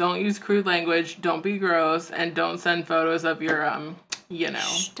mean don't use crude language, don't be gross, and don't send photos of your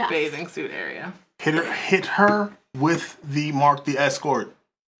Stuff. bathing suit area. Hit her with the Mark the Escort.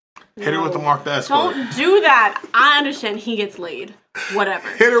 Hit her with the Mark the Escort. Don't do that. I understand he gets laid. Whatever.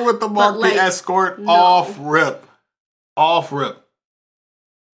 Hit her with the Mark the Escort. No. Off rip. Off rip.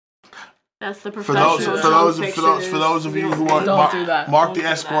 That's the For professional. those of you who are Don't do that. Mark Don't the do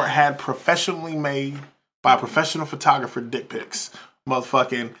Escort that. had professionally made by a professional photographer dick pics.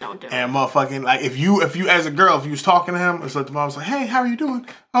 Motherfucking Don't do it. and motherfucking like if you as a girl, if you was talking to him, it's like the mom was like, hey, how are you doing?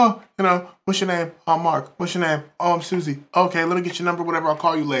 Oh, what's your name? Oh, Mark. What's your name? Oh, I'm Susie. Okay, let me get your number, whatever, I'll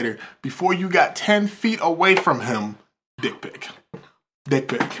call you later. Before you got 10 feet away from him, dick pic. Dick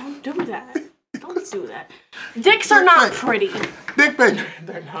pic. Don't do that. Don't do that. Dicks are not pretty. Dick pic.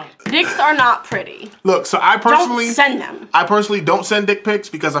 They're not. Dicks are not pretty. Look, so I personally Don't send them. I personally don't send dick pics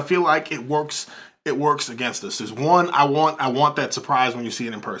because I feel like it works against us. There's one, I want that surprise when you see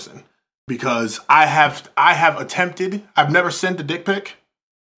it in person. Because I have attempted, I've never sent a dick pic.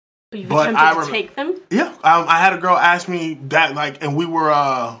 You've But attempted to take them? Yeah. I had a girl ask me that, like, and we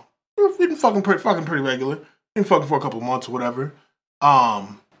were been fucking pretty regular. Been fucking for a couple months or whatever.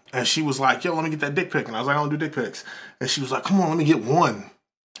 And she was like, yo, let me get that dick pic. And I was like, I don't do dick pics. And she was like, come on, let me get one.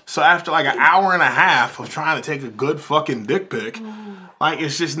 So after like an hour and a half of trying to take a good fucking dick pic, like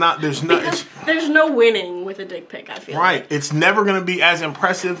it's just not, there's no winning with a dick pic, I feel. Right. It's never going to be as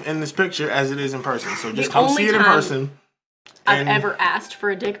impressive in this picture as it is in person. So just The come only see it in time person. I've ever asked for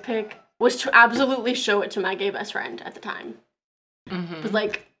a dick pic was to absolutely show it to my gay best friend at the time. Mm-hmm. It was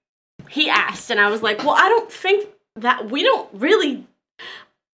like, he asked, and I was like, well, I don't think that,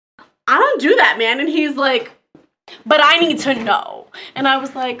 I don't do that, man. And he's like, but I need to know. And I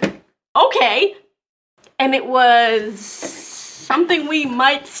was like, okay. And it was something we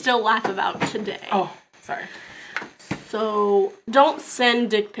might still laugh about today. Oh, sorry. So don't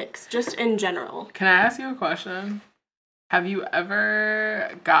send dick pics, just in general. Can I ask you a question? Have you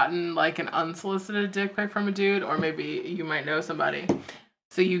ever gotten like an unsolicited dick pic from a dude? Or maybe you might know somebody.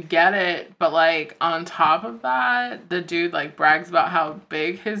 So you get it, but like on top of that, the dude like brags about how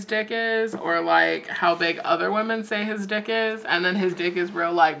big his dick is, or like how big other women say his dick is, and then his dick is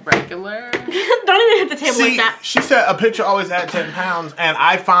real like regular. Don't even hit the table like that. She said a picture always had 10 pounds, and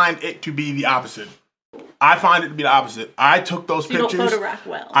I find it to be the opposite. I took those pictures. You don't photograph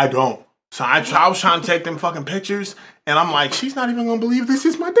well. I don't. So I was trying to take them fucking pictures, and I'm like, she's not even gonna believe this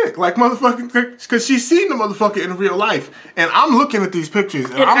is my dick. Like, motherfucking, because she's seen the motherfucker in real life. And I'm looking at these pictures,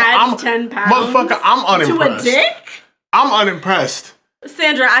 and I'm 10 pounds motherfucker, I'm unimpressed. To a dick? I'm unimpressed.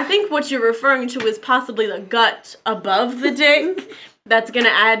 Sandra, I think what you're referring to is possibly the gut above the dick that's gonna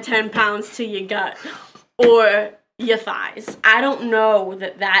add 10 pounds to your gut. Or your thighs. I don't know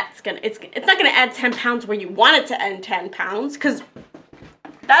that's gonna, it's not gonna add 10 pounds where you want it to add 10 pounds, because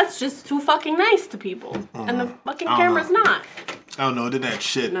that's just too fucking nice to people. And the fucking camera's not. I don't know, it did that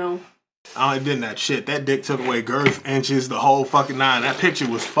shit. No. It did that shit. That dick took away girth, inches, the whole fucking nine. That picture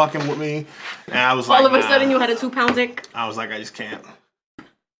was fucking with me. And I was like, all of a sudden you had a 2-pound dick? I was like, I just can't.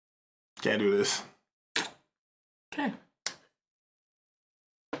 Can't do this. Okay.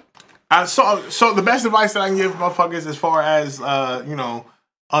 So the best advice that I can give motherfuckers as far as,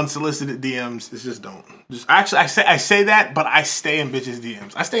 unsolicited DMs is just don't. Just actually, I say that, but I stay in bitches'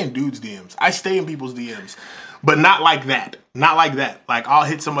 DMs. I stay in dudes' DMs. I stay in people's DMs, but not like that. Not like that. Like I'll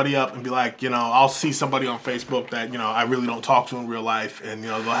hit somebody up and be like, I'll see somebody on Facebook that I really don't talk to in real life, and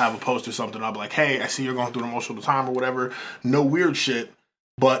they'll have a post or something. I'll be like, hey, I see you're going through an emotional time or whatever. No weird shit.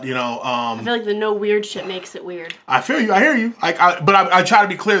 But I feel like the no weird shit makes it weird. I feel you. I hear you. But I try to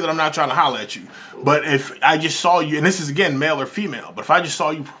be clear that I'm not trying to holler at you. But if I just saw you, and this is again male or female, but if I just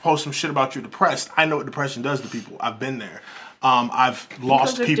saw you post some shit about you're depressed, I know what depression does to people. I've been there. I've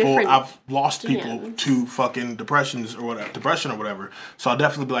lost people. I've lost people to fucking depression or whatever. So I'll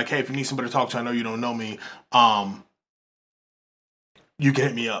definitely be like, hey, if you need somebody to talk to, I know you don't know me. you can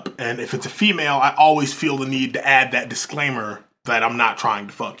hit me up. And if it's a female, I always feel the need to add that disclaimer that I'm not trying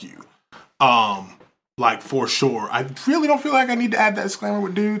to fuck you. Like, for sure. I really don't feel like I need to add that disclaimer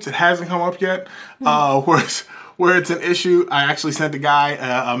with dudes. It hasn't come up yet. Where it's an issue, I actually sent a guy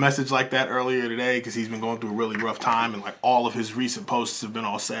a message like that earlier today because he's been going through a really rough time, and like all of his recent posts have been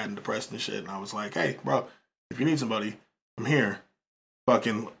all sad and depressed and shit. And I was like, hey, bro, if you need somebody, I'm here.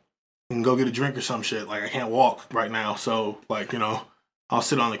 Fucking, you can go get a drink or some shit. Like, I can't walk right now, so like, you know, I'll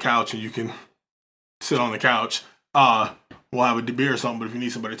sit on the couch and you can sit on the couch. We'll have a beer or something, but if you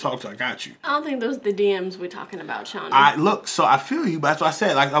need somebody to talk to, I got you. I don't think those are the DMs we're talking about, Shawnee. So I feel you, but that's what I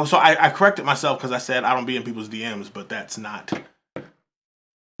said. Like, so I corrected myself because I said I don't be in people's DMs, but that's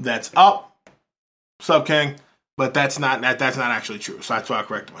up, sub king, but that's not actually true. So that's why I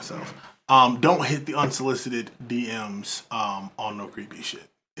corrected myself. Don't hit the unsolicited DMs on no creepy shit.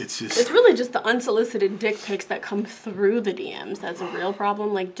 It's really just the unsolicited dick pics that come through the DMs that's a real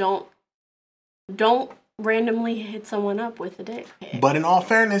problem. Like, don't randomly hit someone up with a dick pic. But in all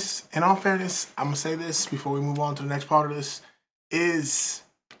fairness, I'm gonna say this before we move on to the next part of this: is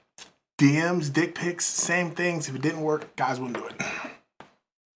DMs, dick pics, same things. If it didn't work, guys wouldn't do it.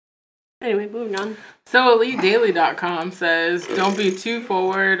 Anyway, moving on. So EliteDaily.com says, "Don't be too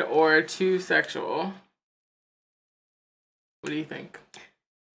forward or too sexual." What do you think?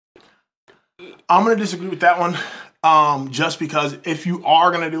 I'm gonna disagree with that one. Just because if you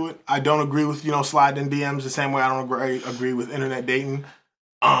are gonna do it, I don't agree with, sliding in DMs the same way I don't agree with internet dating.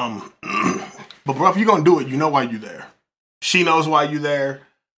 But bro, if you're gonna do it, you know why you're there. She knows why you're there.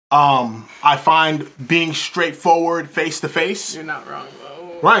 I find being straightforward face to face. You're not wrong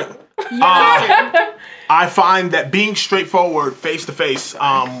though. Right. I find that being straightforward face to face,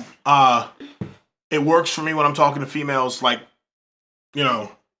 it works for me when I'm talking to females, like,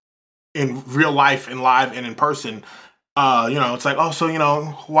 in real life, in live and in person. It's like, oh, so,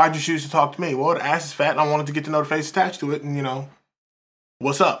 why'd you choose to talk to me? Well, the ass is fat and I wanted to get to know the face attached to it and,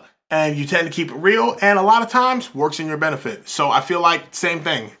 what's up? And you tend to keep it real, and a lot of times works in your benefit. So I feel like same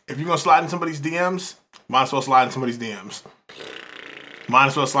thing. If you're going to slide in somebody's DMs, might as well slide in somebody's DMs.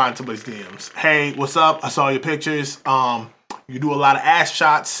 Hey, what's up? I saw your pictures. You do a lot of ass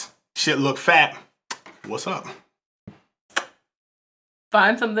shots. Shit look fat. What's up?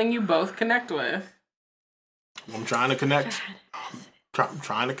 Find something you both connect with. I'm trying to connect. I'm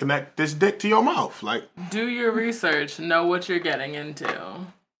trying to connect this dick to your mouth. Like, do your research. Know what you're getting into.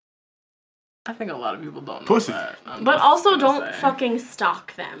 I think a lot of people don't know that. But also don't fucking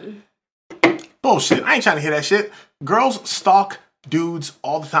stalk them. Bullshit. I ain't trying to hear that shit. Girls stalk dudes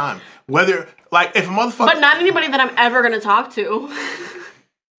all the time. Whether, like, if a motherfucker... But not anybody that I'm ever gonna talk to.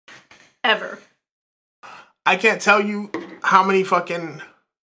 Ever. I can't tell you how many fucking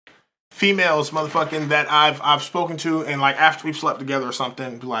females, motherfucking, that I've spoken to, and like after we've slept together or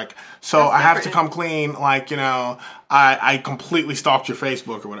something, be like, so that's I have to come clean, like, I completely stalked your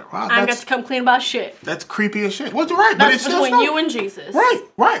Facebook or whatever. Well, I got to come clean about shit. That's creepy as shit. What's right? That's but it's between you and Jesus.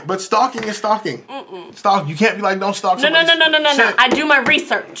 Right. But stalking is stalking. Stalk. You can't be like, don't stalk. No. I do my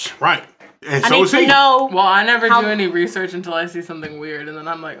research. Right. And I need to know. Well, I never do any research until I see something weird, and then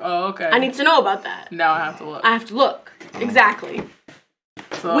I'm like, oh, okay. I need to know about that. Now I have to look. Exactly.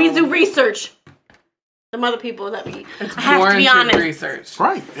 So, we do research. The other people that we have to be honest. Research.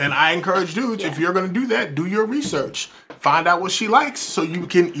 Right. And I encourage dudes, if you're going to do that, do your research. Find out what she likes so you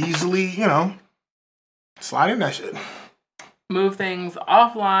can easily, slide in that shit. Move things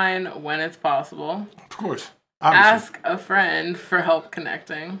offline when it's possible. Of course. Obviously. Ask a friend for help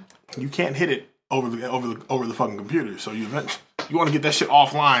connecting. You can't hit it over the fucking computer. So you want to get that shit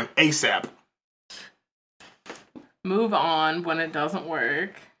offline ASAP. Move on when it doesn't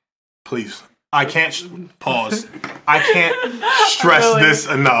work. Please. I can't pause. I can't stress this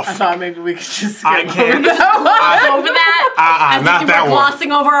enough. I thought maybe we could just skip over that. As not if you that were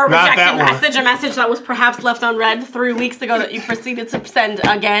glossing over a rejected message, a message that was perhaps left unread 3 weeks ago that you proceeded to send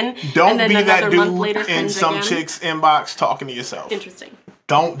again. Don't and then be another that month later dude in some chick's inbox talking to yourself. Interesting.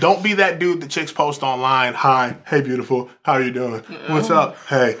 Don't be that dude that chicks post online. Hi, hey beautiful, how you doing? What's up?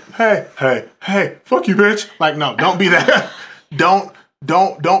 Hey, fuck you, bitch. Like, no, don't be that. Don't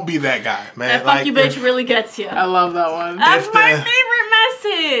be that guy, man. That fuck you, bitch really gets you. I love that one. That's my favorite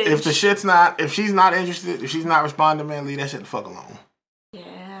message. If she's not interested, if she's not responding, man, leave that shit the fuck alone.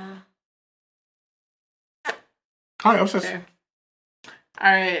 Yeah. All right, I'm just. Okay.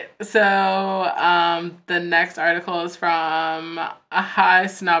 All right, so the next article is from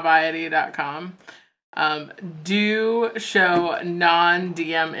highsnobiety.com. Do show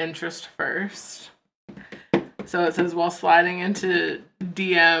non-DM interest first. So it says, while sliding into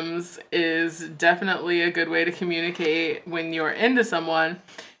DMs is definitely a good way to communicate when you're into someone,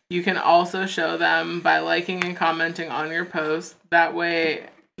 you can also show them by liking and commenting on your post. That way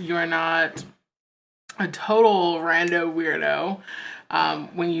you're not a total rando weirdo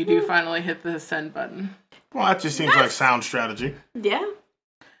when you do finally hit the send button. Well, that just seems like sound strategy. Yeah.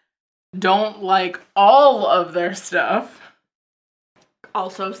 Don't like all of their stuff.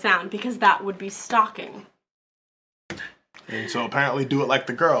 Also sound, because that would be stalking. And so apparently do it like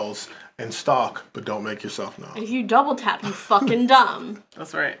the girls and stalk, but don't make yourself known. If you double tap, you fucking dumb.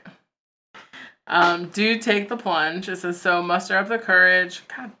 That's right. Do take the plunge. It says, so muster up the courage.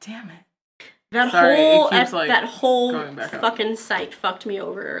 God damn it. That Sorry, whole it keeps, like, that whole going back up. fucking site fucked me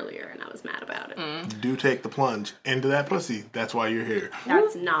over earlier, and I was mad about it. Do take the plunge into that pussy. That's why you're here.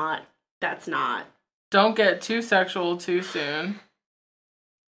 That's not. Don't get too sexual too soon.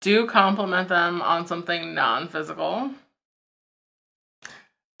 Do compliment them on something non-physical.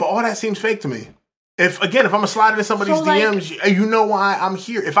 But all that seems fake to me. If I'm gonna slide into somebody's DMs, you know why I'm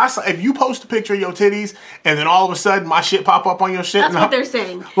here. If you post a picture of your titties and then all of a sudden my shit pop up on your shit, That's what they're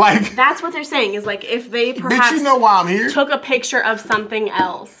saying. Like, that's what they're saying is like if they perhaps bitch, you know why I'm here. took a picture of something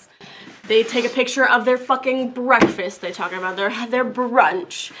else. They take a picture of their fucking breakfast. They talk about their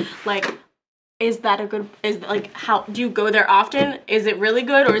brunch. Like, how do you go there often? Is it really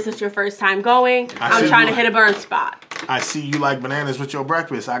good, or is this your first time going? I'm trying to hit a burn spot. I see you like bananas with your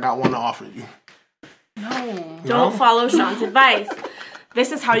breakfast. I got one to offer you. No. Don't follow Sean's advice.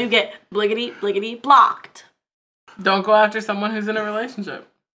 This is how you get bliggity blocked. Don't go after someone who's in a relationship.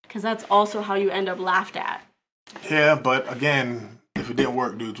 Because that's also how you end up laughed at. Yeah, but again, if it didn't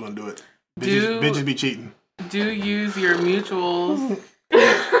work, dudes wouldn't do it. Bitches be cheating. Do use your mutuals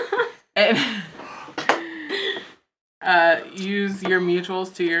and use your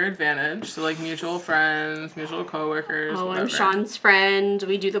mutuals to your advantage. So like mutual friends, mutual coworkers. Oh, whatever. I'm Sean's friend.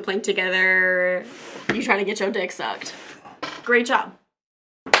 We do the plank together. You trying to get your dick sucked. Great job.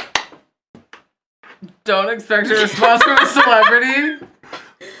 Don't expect a response from a celebrity.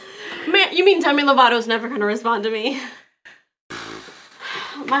 Man, you mean Demi Lovato's never gonna respond to me?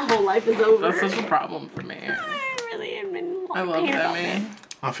 My whole life is over. That's such a problem for me. I really am in I love Demi.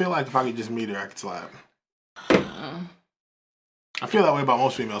 I feel like if I could just meet her, I could slap. I feel that way about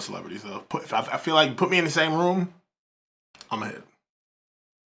most female celebrities, though. I feel like you put me in the same room, I'm a hit.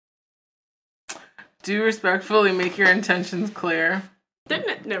 Do respectfully make your intentions clear.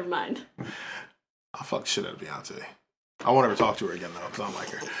 Never mind. I'll fuck the shit out of Beyonce. I won't ever talk to her again, though, because I don't like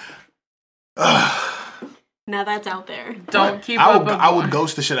her. Now that's out there. Don't keep I up. would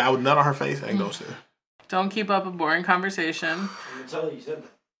ghost the shit. I would nut on her face and ghost her. Don't keep up a boring conversation. I tell you said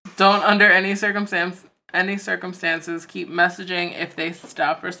that. Don't, under any circumstances, keep messaging if they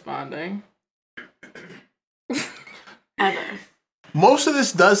stop responding. Ever. Most of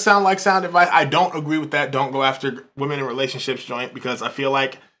this does sound like sound advice. I don't agree with that. Don't go after women in relationships joint, because I feel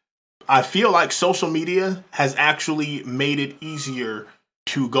like social media has actually made it easier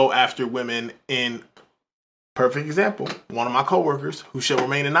to go after women. In perfect example, one of my coworkers, who shall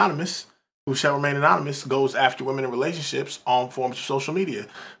remain anonymous, goes after women in relationships on forms of social media,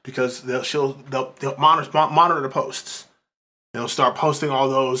 because they'll monitor the posts. They'll start posting all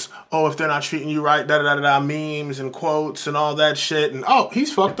those, oh, if they're not treating you right, da-da-da-da, memes and quotes and all that shit. And, oh,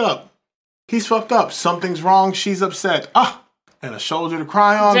 he's fucked up. Something's wrong. She's upset. And a shoulder to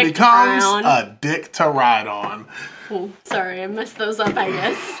cry on Dick becomes a dick to ride on. Oh, sorry, I messed those up, I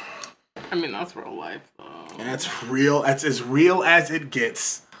guess. I mean, that's real life, though. That's real. That's as real as it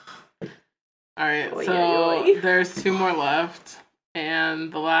gets. All right, Oy, so oy, oy. there's 2 more left.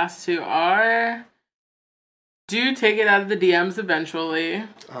 And the last 2 are... Do take it out of the DMs eventually.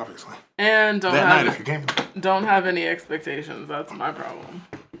 Obviously. And That night if you can. don't have any expectations. That's my problem.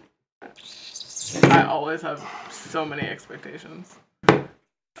 I always have so many expectations.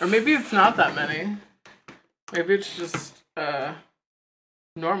 Or maybe it's not that many. Maybe it's just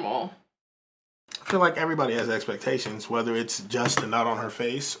normal. I feel like everybody has expectations, whether it's just a nut on her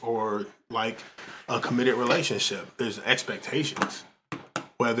face or like a committed relationship. There's expectations.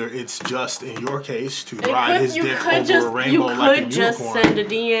 Whether it's just, in your case, to ride his dick over a rainbow like a unicorn. You could just send a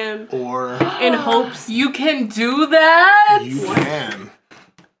DM. Or... in hopes. You can do that? You can.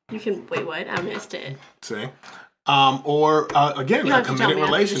 You can... Wait, what? I missed it. See? Or, again, You a have to tell committed me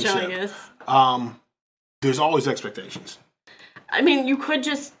after the show, I relationship. guess. There's always expectations. I mean, you could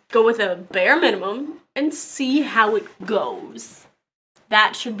just go with a bare minimum and see how it goes.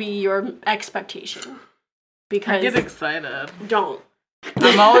 That should be your expectation. Because... I get excited. Don't.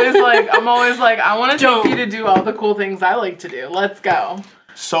 I'm always like, I want to take you to do all the cool things I like to do. Let's go.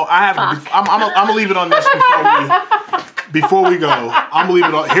 So I have. I'm gonna leave it on this before we go. I'm gonna leave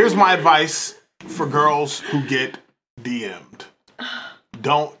it on. Here's my advice for girls who get DM'd.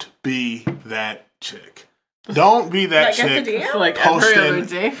 Don't be that chick. Don't be that chick. It's like every other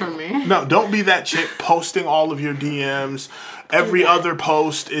day for me. No, don't be that chick posting all of your DMs. Every other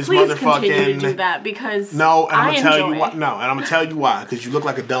post is motherfucking. Continue to do that because no, and I'm gonna tell you why. No, and I'm gonna tell you why. Because you look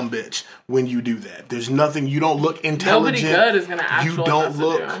like a dumb bitch when you do that. There's nothing. You don't look intelligent. Nobody good is gonna actually. You don't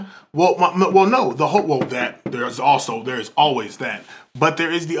look. Well, no. The whole that there's always that, but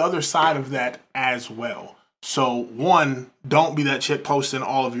there is the other side of that as well. So one, don't be that chick posting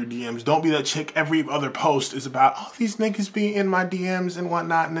all of your DMs. Don't be that chick. Every other post is about, oh, these niggas be in my DMs and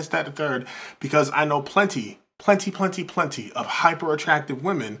whatnot and this, that, the third. Because I know plenty of hyper attractive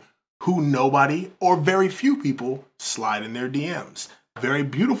women who nobody or very few people slide in their DMs. Very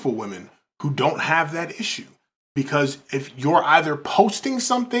beautiful women who don't have that issue. Because if you're either posting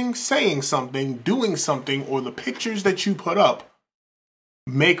something, saying something, doing something, or the pictures that you put up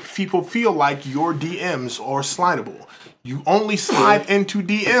make people feel like your DMs are slidable. You only slide into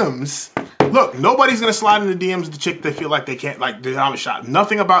DMs. Look, nobody's gonna slide into DMs the chick they feel like they can't, like they have a shot. If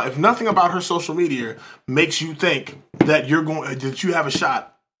nothing about her social media makes you think that you have a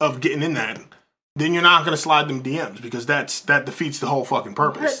shot of getting in that, then you're not gonna slide them DMs because that defeats the whole fucking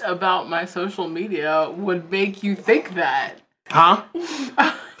purpose. What about my social media would make you think that? Huh?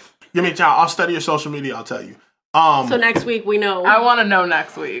 Give me a time. I'll study your social media. I'll tell you. So next week we know. I want to know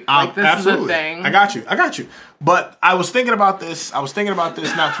next week. Like this absolutely. Is a thing. I got you. But I was thinking about this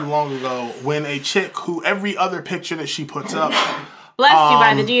not too long ago when a chick who every other picture that she puts up, bless you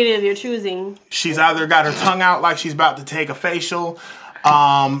by the deity of your choosing. She's either got her tongue out like she's about to take a facial.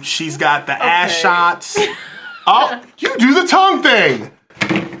 She's got the ass shots. Oh, you do the tongue thing.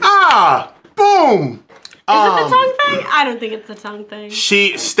 Boom. Is it the tongue thing? I don't think it's the tongue thing.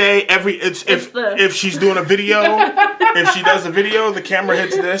 If she's doing a video, if she does a video, the camera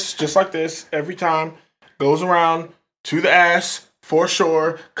hits this just like this every time, goes around to the ass for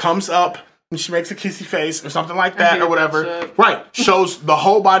sure, comes up, and she makes a kissy face or something like that or whatever. Right, shows the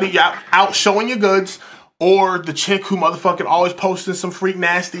whole body out showing your goods. Or the chick who motherfucking always posting some freak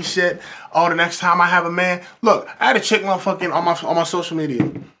nasty shit. Oh, the next time I have a man. Look, I had a chick motherfucking on my social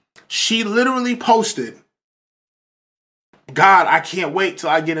media. She literally posted, God, I can't wait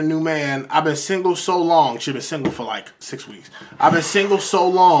till I get a new man. I've been single so long. She's been single for like 6 weeks. I've been single so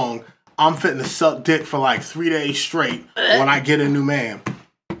long, I'm fitting to suck dick for like 3 days straight when I get a new man.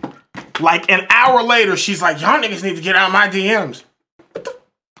 Like an hour later, she's like, y'all niggas need to get out of my DMs.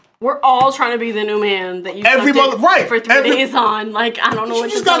 We're all trying to be the new man that you for 3 days on. Like, I don't know what to tell you. You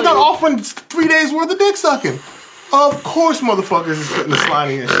just got done offering 3 days worth of dick sucking. Of course motherfuckers is fitting to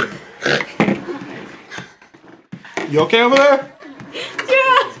sliding and shit. You okay over there?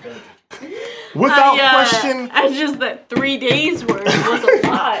 Yeah. Without question. I just that 3 days worth was a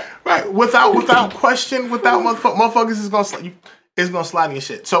lot. Right. Without question, motherfuckers is gonna slide. It's gonna slide in your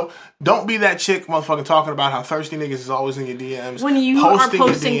shit. So don't be that chick motherfucking talking about how thirsty niggas is always in your DMs. When you are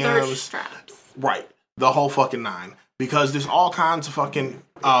posting thirst traps. Right. The whole fucking nine. Because there's all kinds of fucking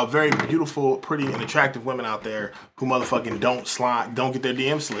very beautiful, pretty, and attractive women out there who motherfucking don't get their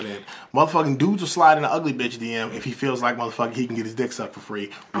DM slid in. Motherfucking dudes will slide in an ugly bitch DM if he feels like motherfucking he can get his dick sucked for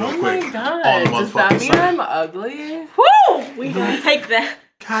free real quick. Oh my god. Does that mean I'm ugly? Woo! We gonna take that.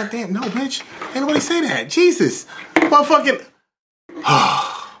 God damn, no, bitch. Ain't nobody say that. Jesus. Motherfucking.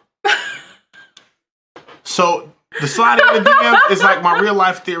 So the sliding in the DM is like my real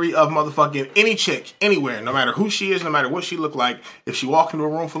life theory of motherfucking any chick, anywhere, no matter who she is, no matter what she look like. If she walk into a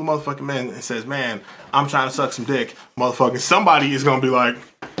room full of motherfucking men and says, man, I'm trying to suck some dick, motherfucking somebody is gonna be like,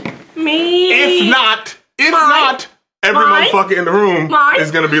 me. If not, every motherfucker in the room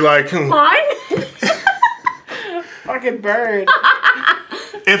is gonna be like, Mine? Fucking bird.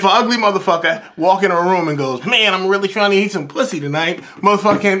 If an ugly motherfucker walk in a room and goes, man, I'm really trying to eat some pussy tonight,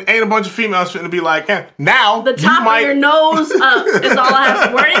 motherfucking ain't a bunch of females finna be like, now the top of your nose is all I have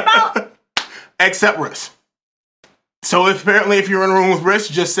to worry about? Except wrist. So if you're in a room with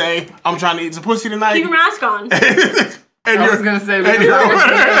wrist, just say, I'm trying to eat some pussy tonight. Keep your mask on. I was gonna say,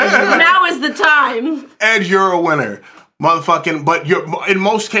 now is the time. And you're a winner. Motherfucking, but in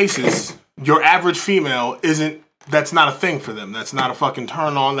most cases, your average female that's not a thing for them. That's not a fucking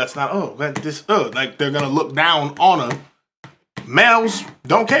turn on. That's not, like they're gonna look down on them. Males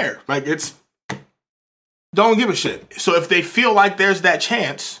don't care. Like don't give a shit. So if they feel like there's that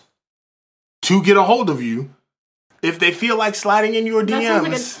chance to get a hold of you, if they feel like sliding in your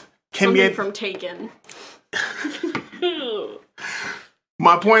DMs, can be from Taken.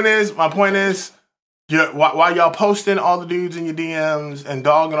 My point is, while y'all posting all the dudes in your DMs and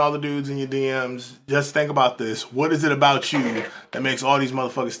dogging all the dudes in your DMs, just think about this. What is it about you that makes all these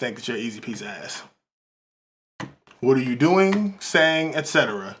motherfuckers think that you're an easy piece of ass? What are you doing, saying,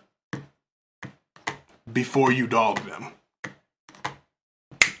 etc. before you dog them?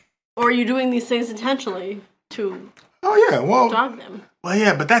 Or are you doing these things intentionally to dog them? Well,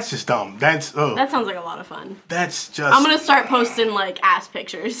 yeah, but that's just dumb. That sounds like a lot of fun. That's just... I'm gonna start posting, like, ass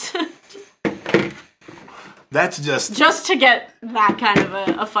pictures. That's just... Just to get that kind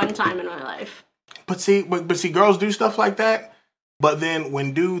of a fun time in my life. But see, girls do stuff like that, but then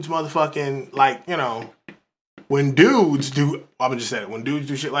when dudes motherfucking, like, you know... When dudes do... I'm gonna just say it. When dudes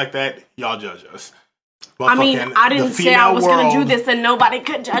do shit like that, y'all judge us. I mean, I didn't say I was going to do this and nobody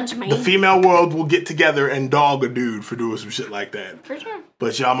could judge me. The female world will get together and dog a dude for doing some shit like that. For sure.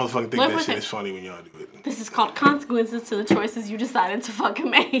 But y'all motherfucking think that shit is funny when y'all do it. This is called consequences to the choices you decided to fucking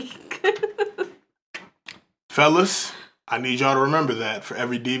make. Fellas, I need y'all to remember that for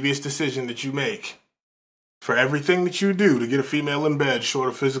every devious decision that you make, for everything that you do to get a female in bed short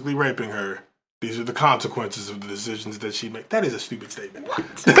of physically raping her, these are the consequences of the decisions that she makes. That is a stupid statement. What?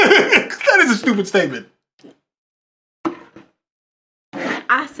 That is a stupid statement.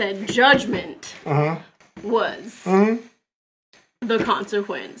 I said judgment was the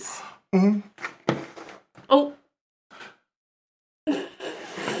consequence. Oh.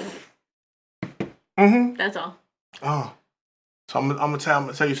 That's all. Oh. So I'm gonna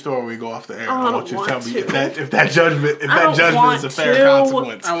tell you a story when we go off the air. Oh, I want you to tell me if that judgment is a fair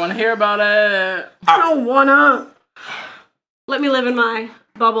consequence. I want to hear about it. I don't wanna. Let me live in my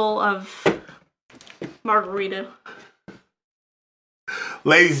bubble of margarita.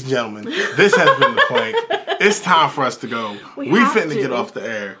 Ladies and gentlemen, this has been The Plank. It's time for us to go. We finna get off the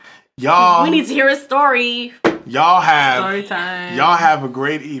air. Y'all, we need to hear a story. Y'all have story time. Y'all have a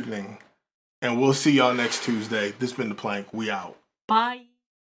great evening. And we'll see y'all next Tuesday. This has been The Plank. We out. Bye.